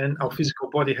 And our physical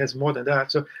body has more than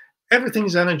that. So everything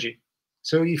is energy.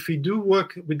 So if we do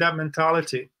work with that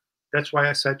mentality, That's why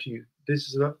I said to you, this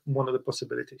is one of the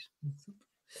possibilities.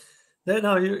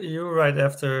 No, you're right.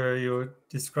 After you're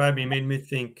describing, made me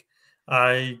think.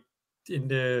 In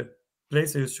the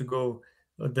place I used to go,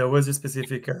 there was a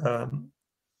specific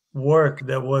work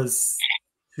that was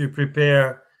to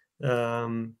prepare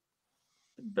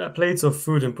plates of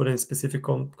food and put in specific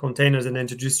containers and then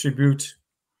to distribute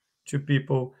to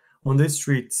people on the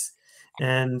streets.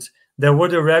 And there were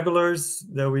the regulars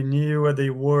that we knew where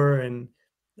they were, and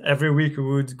every week we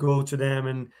would go to them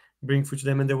and bring food to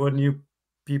them. And there were new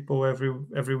people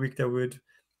every week that would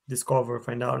discover,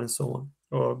 find out, and so on,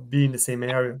 or be in the same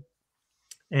area.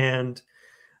 And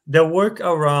the work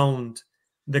around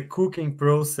the cooking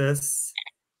process,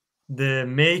 the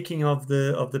making of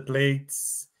the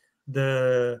plates,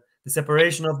 the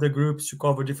separation of the groups to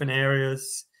cover different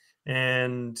areas,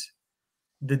 and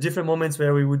the different moments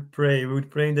where we would pray. We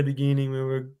would pray in the beginning when we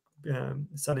were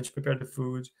starting to prepare the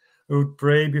food. We would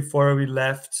pray before we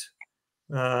left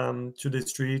to the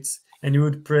streets, and you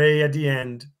would pray at the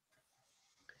end.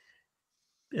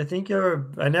 I think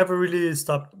I never really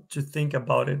stopped to think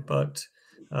about it, but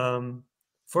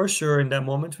for sure, in that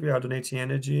moment, we are donating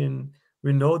energy, and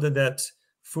we know that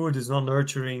food is not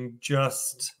nurturing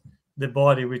just the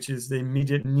body, which is the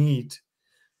immediate need,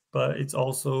 but it's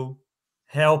also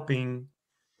helping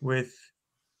with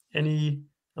any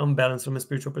unbalance from a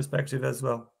spiritual perspective as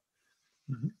well.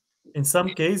 Mm-hmm. In some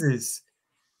cases,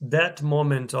 that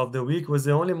moment of the week was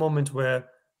the only moment where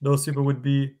those people would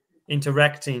be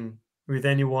interacting with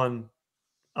anyone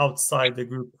outside the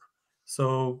group.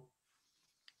 So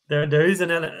there is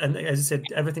and as you said,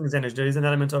 everything is energy. There is an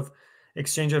element of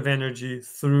exchange of energy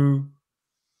through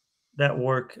that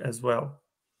work as well.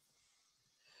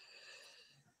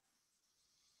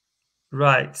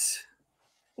 Right.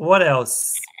 What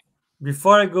else?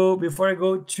 Before I go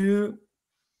to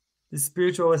the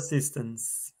spiritual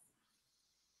assistance,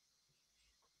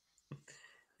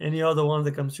 any other one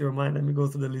that comes to your mind? Let me go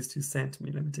through the list you sent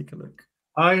me. Let me take a look.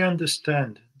 I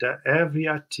understand that every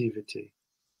activity,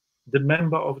 the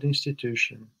member of the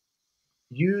institution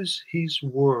use his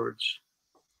words,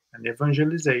 an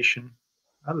evangelization,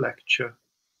 a lecture.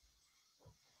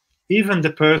 Even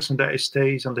the person that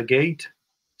stays on the gate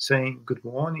saying good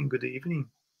morning, good evening,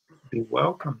 be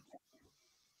welcome.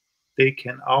 They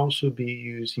can also be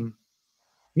using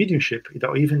mediumship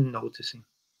without even noticing.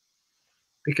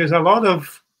 Because a lot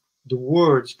of the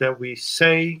words that we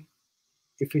say,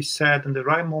 if it's said in the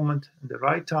right moment, in the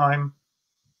right time,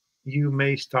 you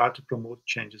may start to promote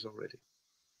changes already.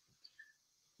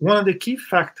 One of the key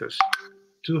factors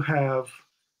to have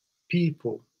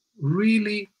people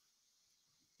really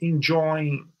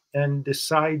enjoying and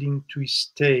deciding to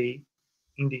stay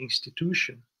in the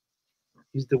institution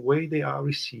is the way they are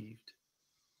received.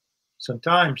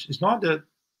 Sometimes it's not the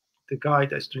guy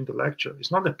that's doing the lecture,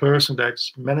 it's not the person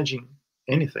that's managing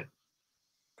anything.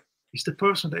 It's the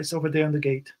person that's over there on the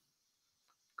gate.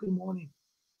 Good morning.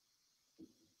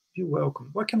 You're welcome.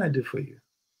 What can I do for you?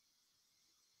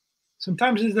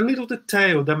 Sometimes it's a little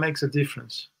detail that makes a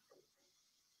difference.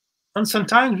 And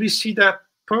sometimes we see that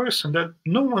person that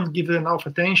no one gives enough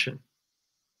attention,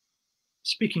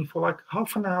 speaking for like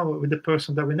half an hour with the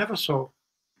person that we never saw.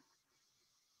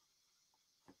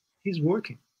 He's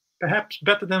working, perhaps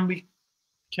better than we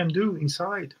can do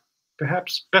inside,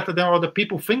 perhaps better than other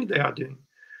people think they are doing.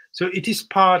 So it is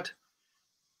part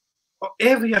of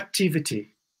every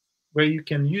activity where you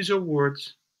can use your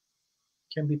words,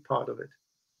 can be part of it.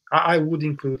 I would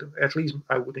include, at least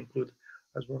I would include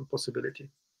as one possibility.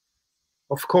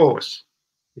 Of course,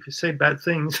 if you say bad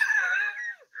things,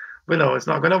 we know it's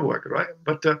not going to work, right?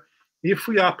 But if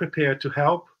we are prepared to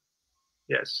help,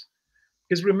 yes.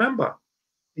 Because remember,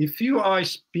 if you are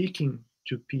speaking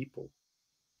to people,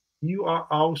 you are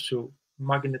also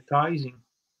magnetizing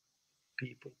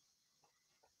people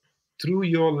through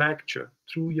your lecture,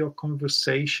 through your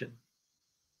conversation.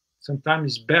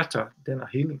 Sometimes it's better than a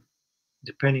healing,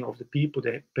 depending on the people,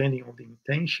 depending on the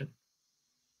intention.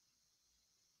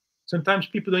 Sometimes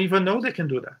people don't even know they can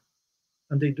do that,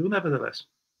 and they do nevertheless.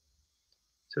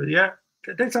 So yeah,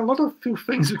 there's a lot of few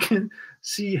things we can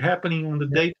see happening on the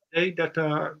day-to-day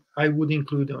that I would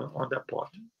include on that part.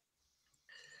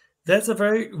 That's a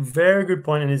very, very good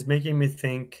point, and it's making me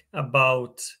think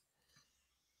about.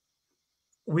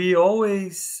 We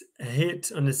always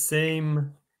hit on the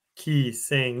same key,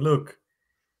 saying, "Look,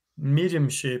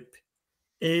 mediumship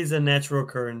is a natural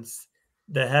occurrence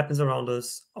that happens around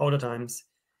us all the times.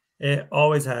 It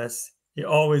always has. It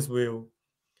always will."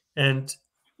 And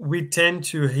we tend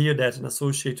to hear that and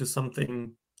associate to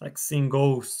something like seeing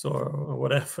ghosts or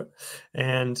whatever.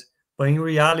 But in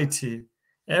reality,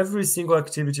 every single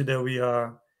activity that we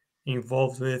are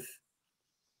involved with,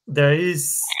 there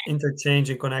is interchange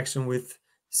and connection with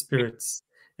spirits.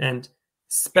 And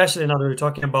especially now that we're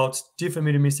talking about different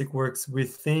mediumistic works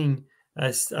within a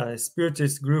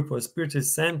spiritist group or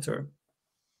spiritist center,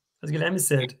 as Guilherme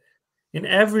said, in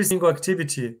every single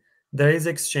activity, there is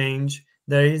exchange,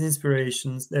 there is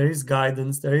inspirations, there is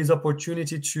guidance, there is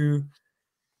opportunity to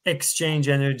exchange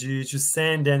energy, to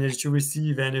send energy, to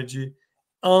receive energy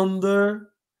under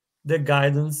the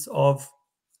guidance of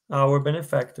our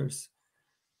benefactors.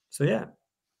 So yeah,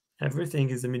 everything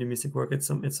is a mediumistic work at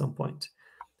some point.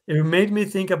 It made me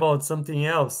think about something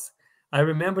else. I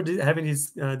remember having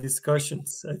these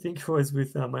discussions. I think it was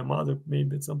with my mother,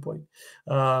 maybe at some point,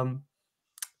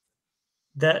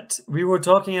 that we were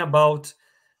talking about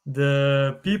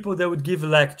the people that would give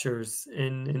lectures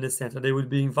in the center. They would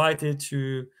be invited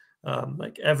to,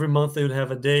 like every month they would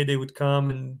have a day, they would come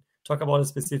and talk about a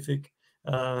specific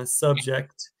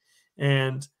subject.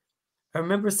 And I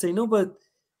remember saying, no, but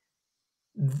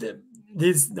I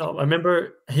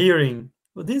remember hearing,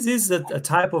 well, this is a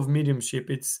type of mediumship.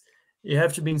 You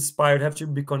have to be inspired, have to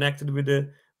be connected with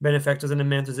the benefactors and the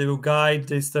mentors. They will guide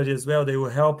the study as well. They will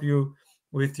help you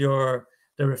with the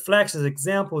reflections,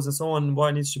 examples, and so on,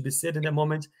 what needs to be said in that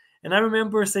moment. And I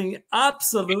remember saying,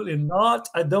 absolutely not.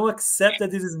 I don't accept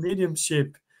that this is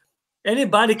mediumship.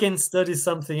 Anybody can study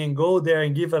something and go there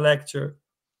and give a lecture.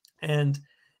 And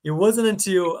it wasn't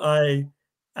until I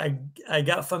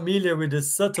got familiar with the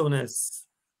subtleness,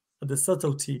 the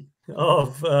subtlety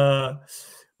of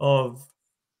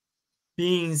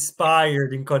being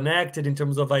inspired and connected in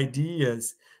terms of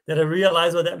ideas that I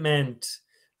realized what that meant.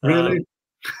 Really?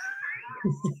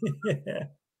 Yeah.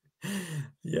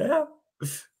 Yeah.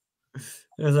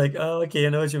 I was like, oh, okay, I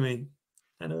know what you mean.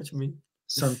 I know what you mean.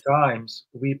 Sometimes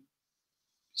we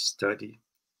study,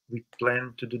 we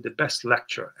plan to do the best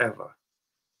lecture ever.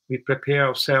 We prepare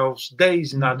ourselves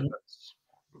days in advance.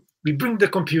 We bring the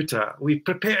computer, we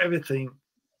prepare everything.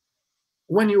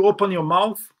 When you open your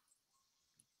mouth,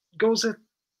 it goes at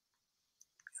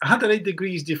 108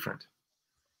 degrees different.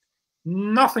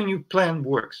 Nothing you planned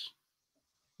works.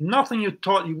 Nothing you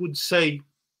thought you would say,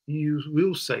 you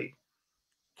will say.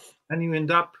 And you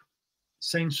end up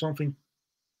saying something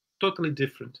totally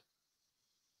different.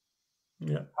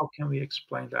 Yeah. How can we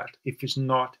explain that if it's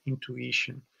not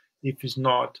intuition, if it's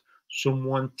not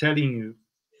someone telling you,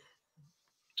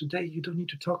 today you don't need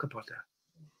to talk about that.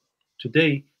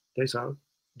 Today there's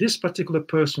this particular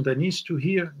person that needs to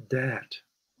hear that.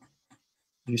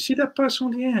 You see that person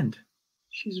on the end,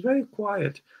 she's very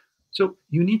quiet. So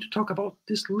you need to talk about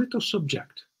this little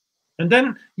subject. And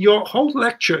then your whole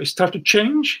lecture starts to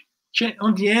change.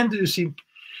 On the end, you see,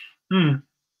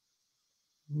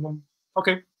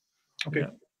 okay.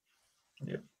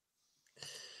 Yeah.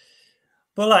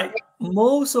 But like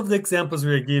most of the examples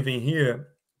we're giving here,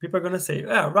 people are going to say,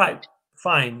 yeah, right,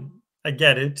 fine, I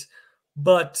get it.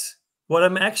 But what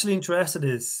I'm actually interested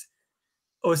in is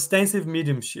ostensive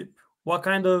mediumship. What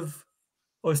kind of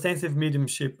ostensive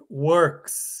mediumship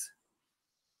works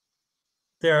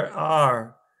there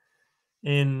are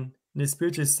in the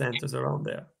spiritist centers around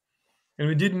there? And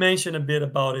we did mention a bit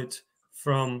about it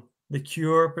from the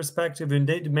cure perspective. And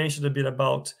they did mention a bit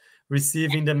about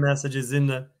receiving the messages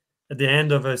at the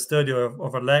end of a study or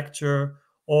of a lecture,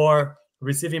 or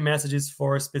receiving messages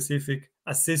for specific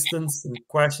assistance and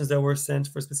questions that were sent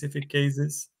for specific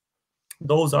cases.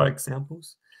 Those are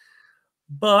examples.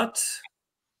 But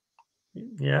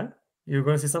yeah, you're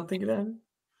going to say something, Guilherme?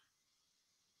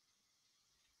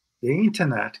 The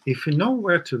internet, if you know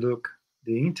where to look,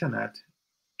 the internet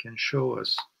can show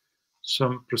us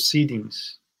some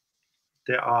proceedings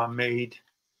that are made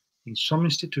in some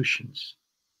institutions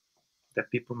that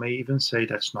people may even say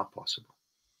that's not possible.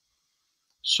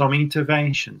 Some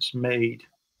interventions made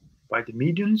by the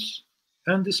mediums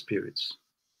and the spirits,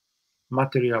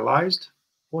 materialized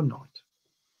or not.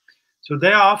 So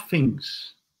there are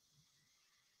things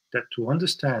that to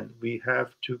understand we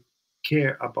have to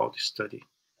care about the study.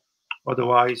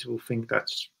 Otherwise, we'll think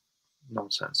that's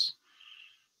nonsense.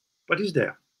 But it's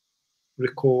there,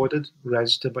 recorded,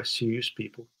 registered by serious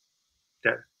people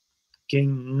that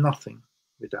gain nothing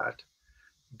with that.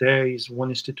 There is one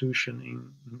institution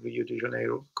in Rio de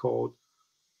Janeiro called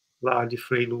La de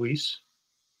Frei Luís.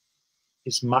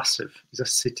 It's massive, it's a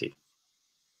city.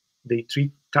 They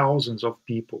treat thousands of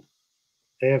people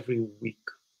every week.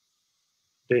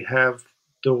 They have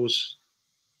those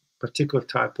particular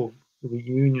type of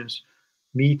reunions,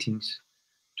 meetings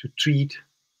to treat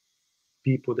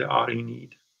people that are in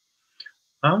need.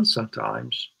 And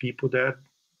sometimes people that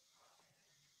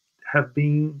have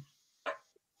been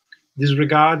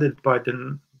disregarded by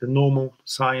the the normal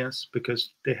science because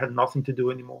they had nothing to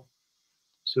do anymore.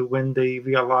 So when they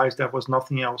realized there was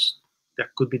nothing else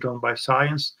that could be done by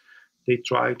science, they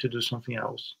tried to do something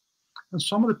else. And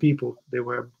some of the people, they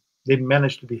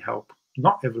managed to be helped.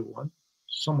 Not everyone,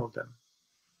 some of them.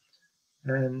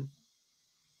 And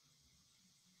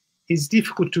it's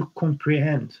difficult to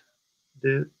comprehend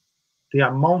the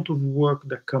amount of work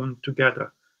that come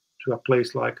together to a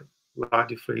place like La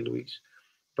de Frei Luis.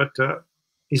 But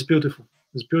it's beautiful.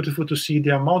 It's beautiful to see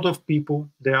the amount of people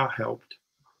they are helped,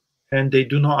 and they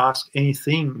do not ask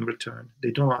anything in return.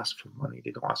 They don't ask for money.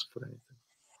 They don't ask for anything,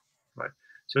 right?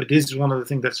 So this is one of the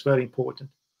things that's very important.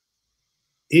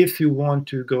 If you want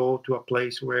to go to a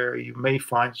place where you may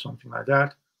find something like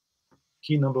that,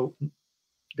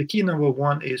 the key number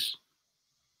one is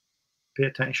pay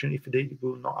attention if they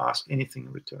will not ask anything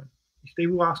in return. If they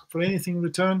will ask for anything in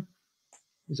return,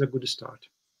 it's a good start.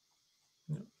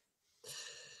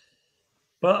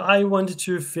 But I wanted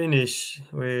to finish,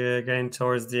 we're getting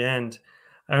towards the end.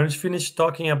 I want to finish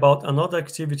talking about another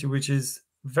activity which is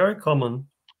very common,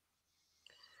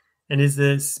 and is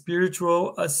the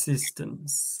spiritual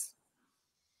assistance.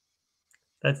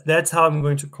 That's how I'm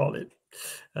going to call it.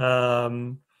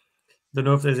 Don't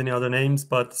know if there's any other names,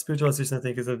 but spiritual assistance, I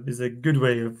think, is a good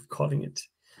way of calling it.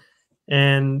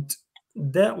 And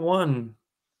that one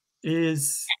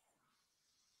is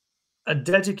a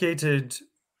dedicated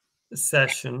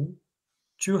session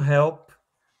to help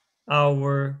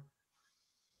our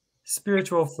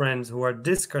spiritual friends who are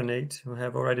discarnate, who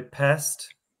have already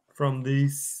passed from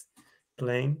this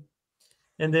plane,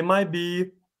 and they might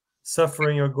be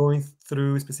suffering or going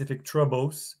through specific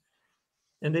troubles,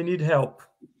 and they need help.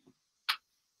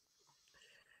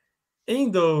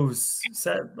 In those,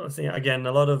 again,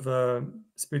 a lot of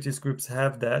spiritist groups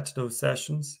have those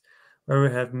sessions where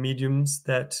we have mediums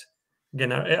that,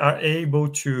 again, are able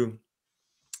to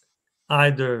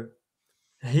either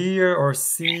hear or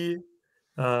see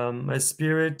a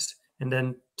spirit and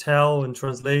then tell and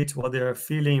translate what they are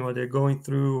feeling, what they're going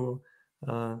through,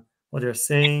 what they're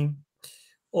saying.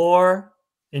 Or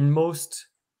in most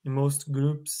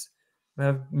groups, we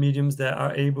have mediums that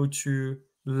are able to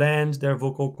lend their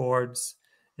vocal cords,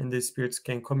 and the spirits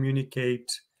can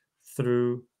communicate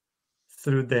through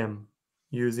them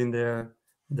using their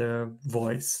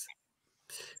voice.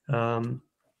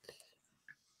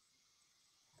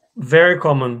 Very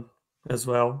common as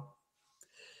well.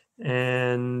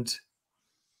 And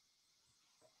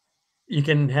it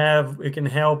can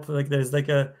help, like there's like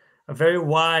a very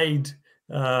wide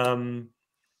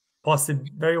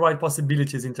very wide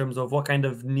possibilities in terms of what kind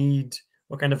of need,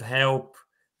 what kind of help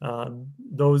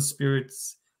those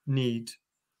spirits need.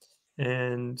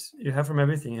 And you have from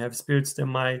everything. You have spirits that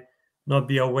might not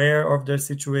be aware of their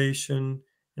situation,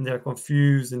 and they're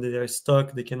confused and they are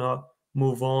stuck. They cannot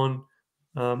move on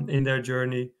in their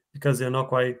journey because they're not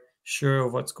quite sure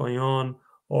of what's going on.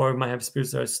 Or might have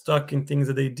spirits that are stuck in things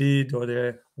that they did or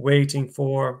they're waiting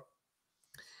for.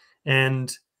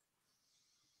 And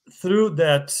through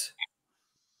that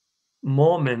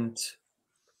moment,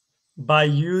 by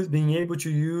being able to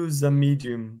use a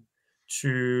medium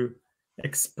to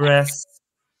express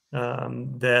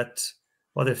that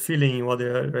what they're feeling, what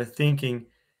they're thinking,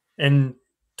 and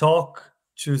talk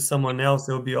to someone else,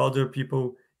 there'll be other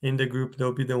people in the group,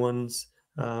 they'll be the ones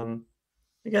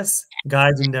I guess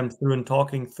guiding them through and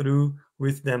talking through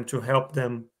with them to help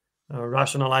them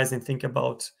rationalize and think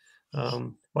about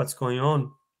what's going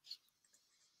on.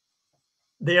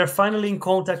 They are finally in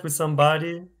contact with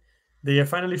somebody. They are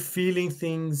finally feeling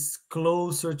things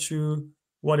closer to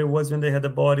what it was when they had the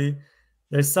body.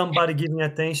 There's somebody giving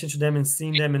attention to them and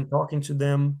seeing them and talking to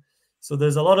them. So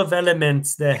there's a lot of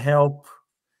elements that help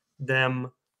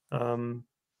them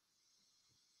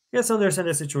understand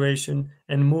the situation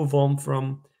and move on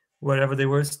from wherever they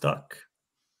were stuck.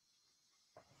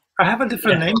 I have a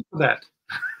different name for that.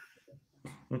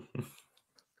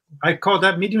 I call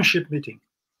that mediumship meeting.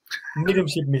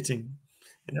 Mediumship meeting.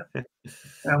 Yeah.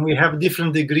 And we have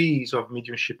different degrees of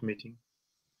mediumship meeting,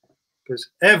 because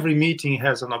every meeting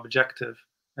has an objective,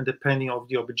 and depending on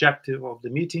the objective of the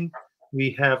meeting,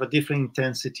 we have a different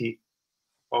intensity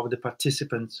of the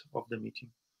participants of the meeting.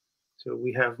 So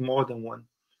we have more than one.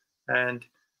 And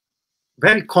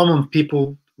very common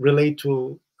people relate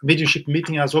to mediumship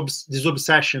meeting as this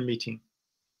obsession meeting.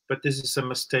 But this is a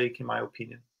mistake, in my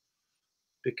opinion,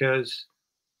 because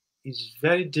it's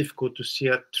very difficult to see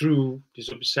it through this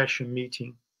obsession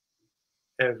meeting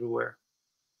everywhere.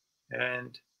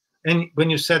 And when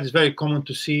you said it's very common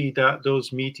to see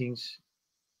those meetings,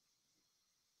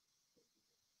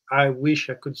 I wish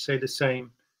I could say the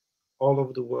same all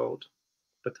over the world,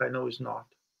 but I know it's not.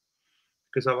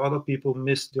 because a lot of people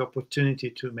miss the opportunity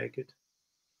to make it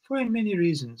for many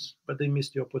reasons, but they miss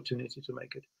the opportunity to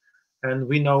make it. And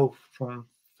we know from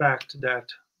fact that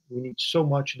we need so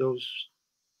much those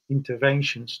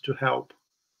interventions to help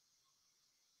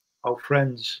our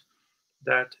friends,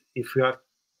 that if we are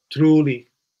truly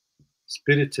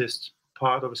Spiritist,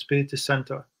 part of a Spiritist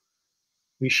center,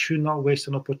 we should not waste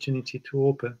an opportunity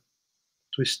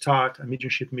to start a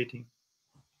mediumship meeting.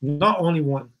 Not only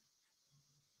one,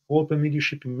 open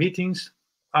mediumship meetings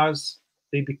as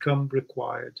they become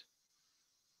required.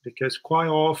 Because quite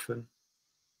often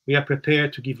we are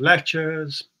prepared to give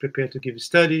lectures, prepared to give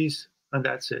studies, and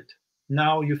that's it.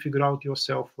 Now you figure out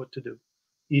yourself what to do.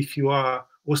 If you are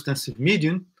ostensive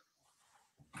medium,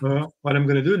 what I'm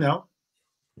going to do now.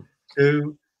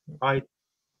 So I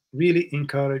really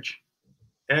encourage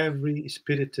every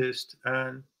Spiritist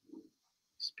and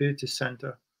Spiritist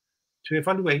center to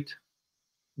evaluate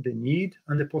the need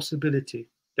and the possibility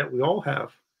that we all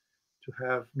have to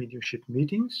have mediumship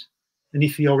meetings. And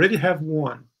if we already have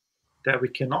one, that we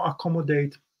cannot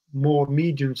accommodate more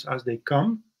mediums as they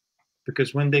come,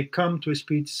 because when they come to a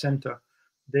Spirit center,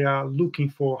 they are looking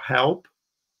for help.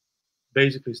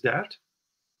 Basically, is that.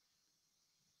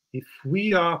 If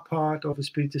we are part of a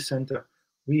Spirit center,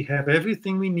 we have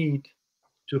everything we need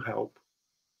to help.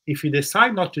 If we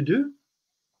decide not to do,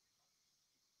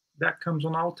 that comes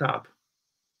on our tab.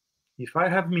 If I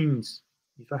have means,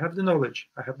 if I have the knowledge,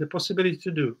 I have the possibility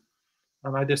to do,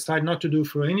 and I decide not to do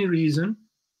for any reason,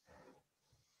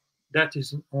 that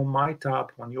is on my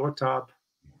tab, on your tab,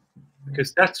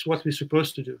 because that's what we're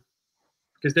supposed to do.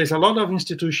 Because there's a lot of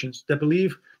institutions that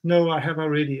believe, no, I have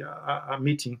already a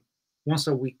meeting once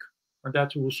a week, and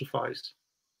that will suffice.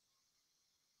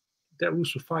 That will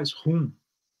suffice whom?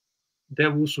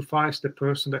 That will suffice the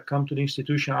person that comes to the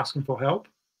institution asking for help?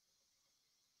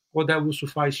 Or that will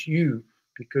suffice you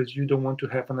because you don't want to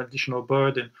have an additional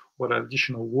burden or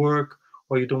additional work,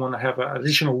 or you don't want to have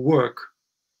additional work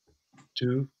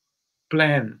to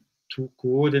plan, to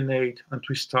coordinate, and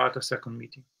to start a second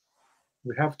meeting.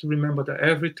 We have to remember that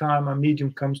every time a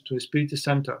medium comes to a Spirit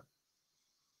center,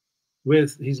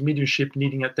 with his mediumship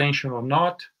needing attention or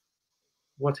not,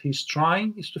 what he's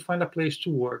trying is to find a place to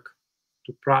work,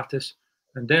 to practice,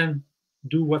 and then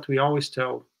do what we always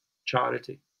tell: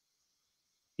 charity.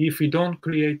 If we don't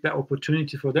create that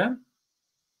opportunity for them,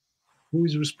 who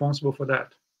is responsible for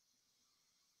that?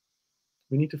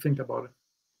 We need to think about it.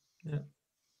 Yeah.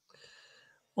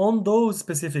 On those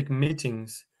specific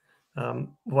meetings,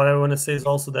 what I want to say is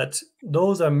also that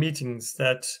those are meetings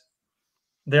that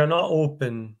they are not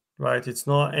open, right? It's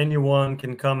not anyone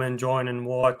can come and join and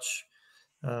watch.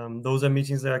 Those are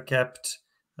meetings that are kept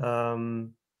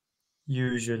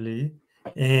usually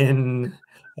in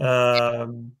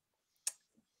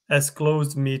as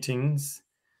closed meetings.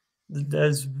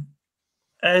 There's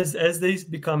as they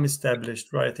become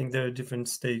established, right? I think there are different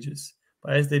stages,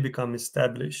 but as they become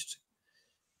established,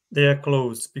 they are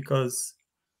closed because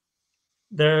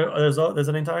there's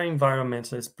an entire environment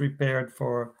that's prepared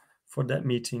for that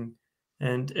meeting,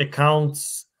 and it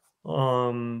counts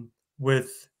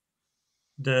with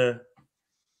the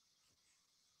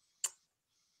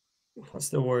what's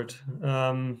the word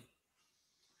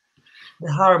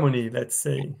the harmony, let's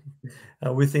say,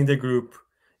 within the group,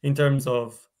 in terms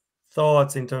of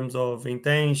thoughts, in terms of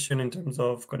intention, in terms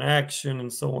of connection,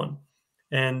 and so on.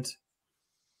 And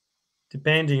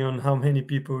depending on how many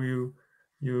people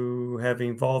you have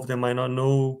involved, they might not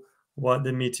know what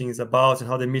the meeting is about and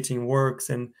how the meeting works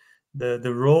and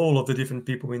the role of the different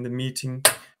people in the meeting.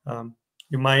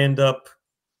 You might end up,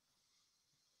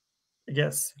 I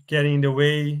guess, getting in the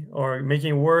way or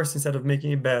making it worse instead of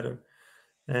making it better.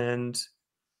 And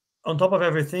on top of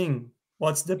everything,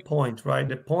 what's the point, right?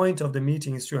 The point of the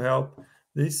meeting is to help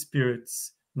these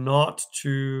spirits, not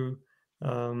to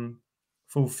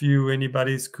fulfill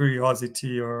anybody's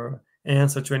curiosity or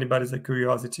answer to anybody's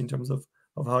curiosity in terms of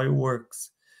how it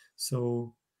works.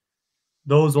 So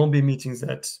those won't be meetings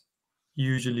that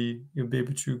usually you'll be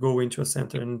able to go into a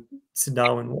center and sit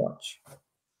down and watch.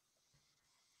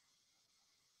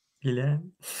 Guilherme?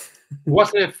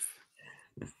 What if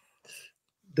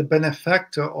the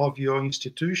benefactor of your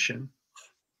institution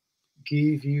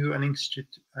give you an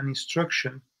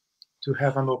instruction to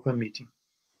have an open meeting?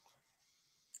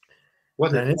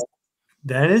 What if?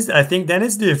 I think then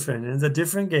it's different. It's a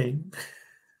different game.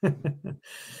 That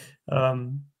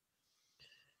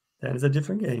is a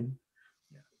different game.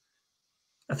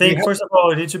 I think first of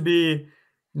all, you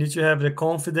need to have the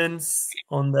confidence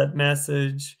on that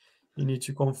message. You need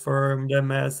to confirm that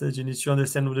message. You need to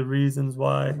understand the reasons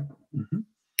why. Mm-hmm.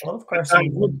 A lot of questions. I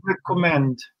would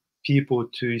recommend people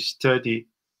to study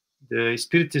the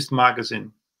Spiritist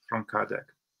magazine from Kardec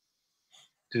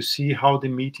to see how the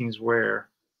meetings were,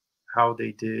 how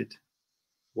they did,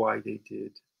 why they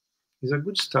did. It's a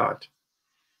good start.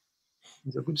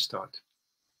 It's a good start.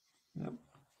 Yep.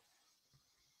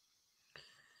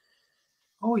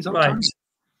 Oh, it's our Right. time.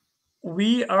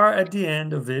 We are at the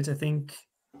end of it. I think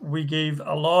we gave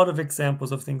a lot of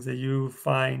examples of things that you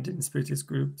find in Spiritist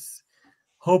groups.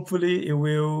 Hopefully, it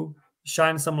will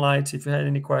shine some light if you had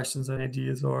any questions or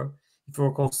ideas, or if you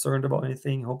were concerned about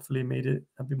anything. Hopefully, it made it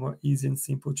a bit more easy and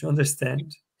simple to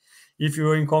understand. If you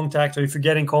were in contact, or if you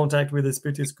get in contact with a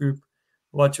Spiritist group,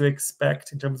 what you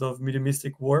expect in terms of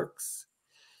mediumistic works.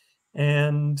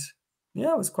 And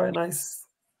yeah, it was quite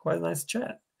a nice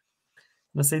chat.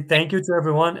 I say thank you to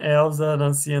everyone, Elsa,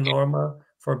 Nancy, and Norma,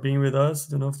 for being with us.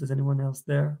 Don't know if there's anyone else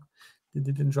there. They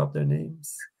didn't drop their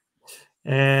names.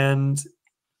 And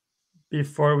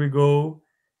before we go,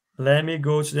 let me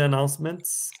go to the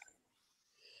announcements.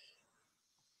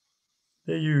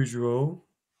 The usual.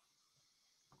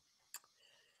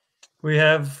 We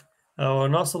have our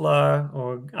Nosolar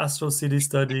or Astro City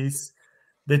studies.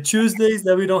 The Tuesdays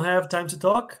that we don't have time to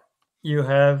talk, you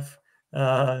have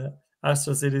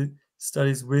Astro City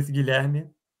studies with Guilherme.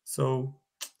 So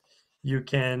you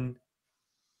can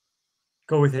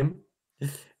go with him.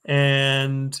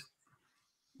 And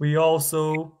we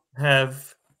also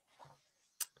have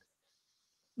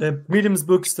the Mediums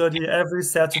book study every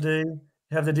Saturday. You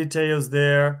have the details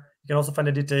there. You can also find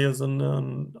the details on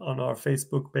our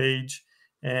Facebook page.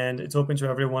 And it's open to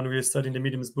everyone. We are studying the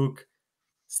Mediums book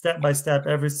step by step,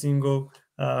 every single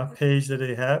page that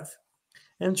they have.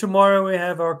 And tomorrow we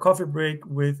have our coffee break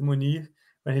with Munir,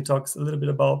 when he talks a little bit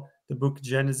about the book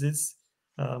Genesis.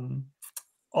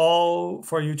 All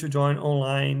for you to join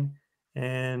online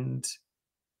and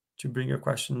to bring your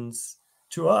questions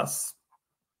to us.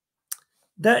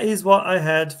 That is what I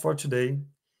had for today.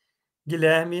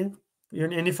 Guilherme,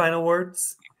 any final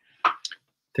words?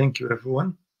 Thank you,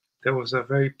 everyone. That was a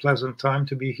very pleasant time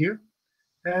to be here,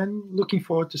 and looking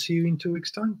forward to see you in 2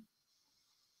 weeks' time.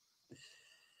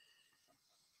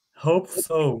 Hope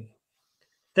so.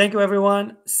 Thank you,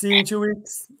 everyone. See you in 2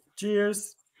 weeks.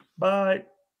 Cheers. Bye.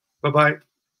 Bye-bye.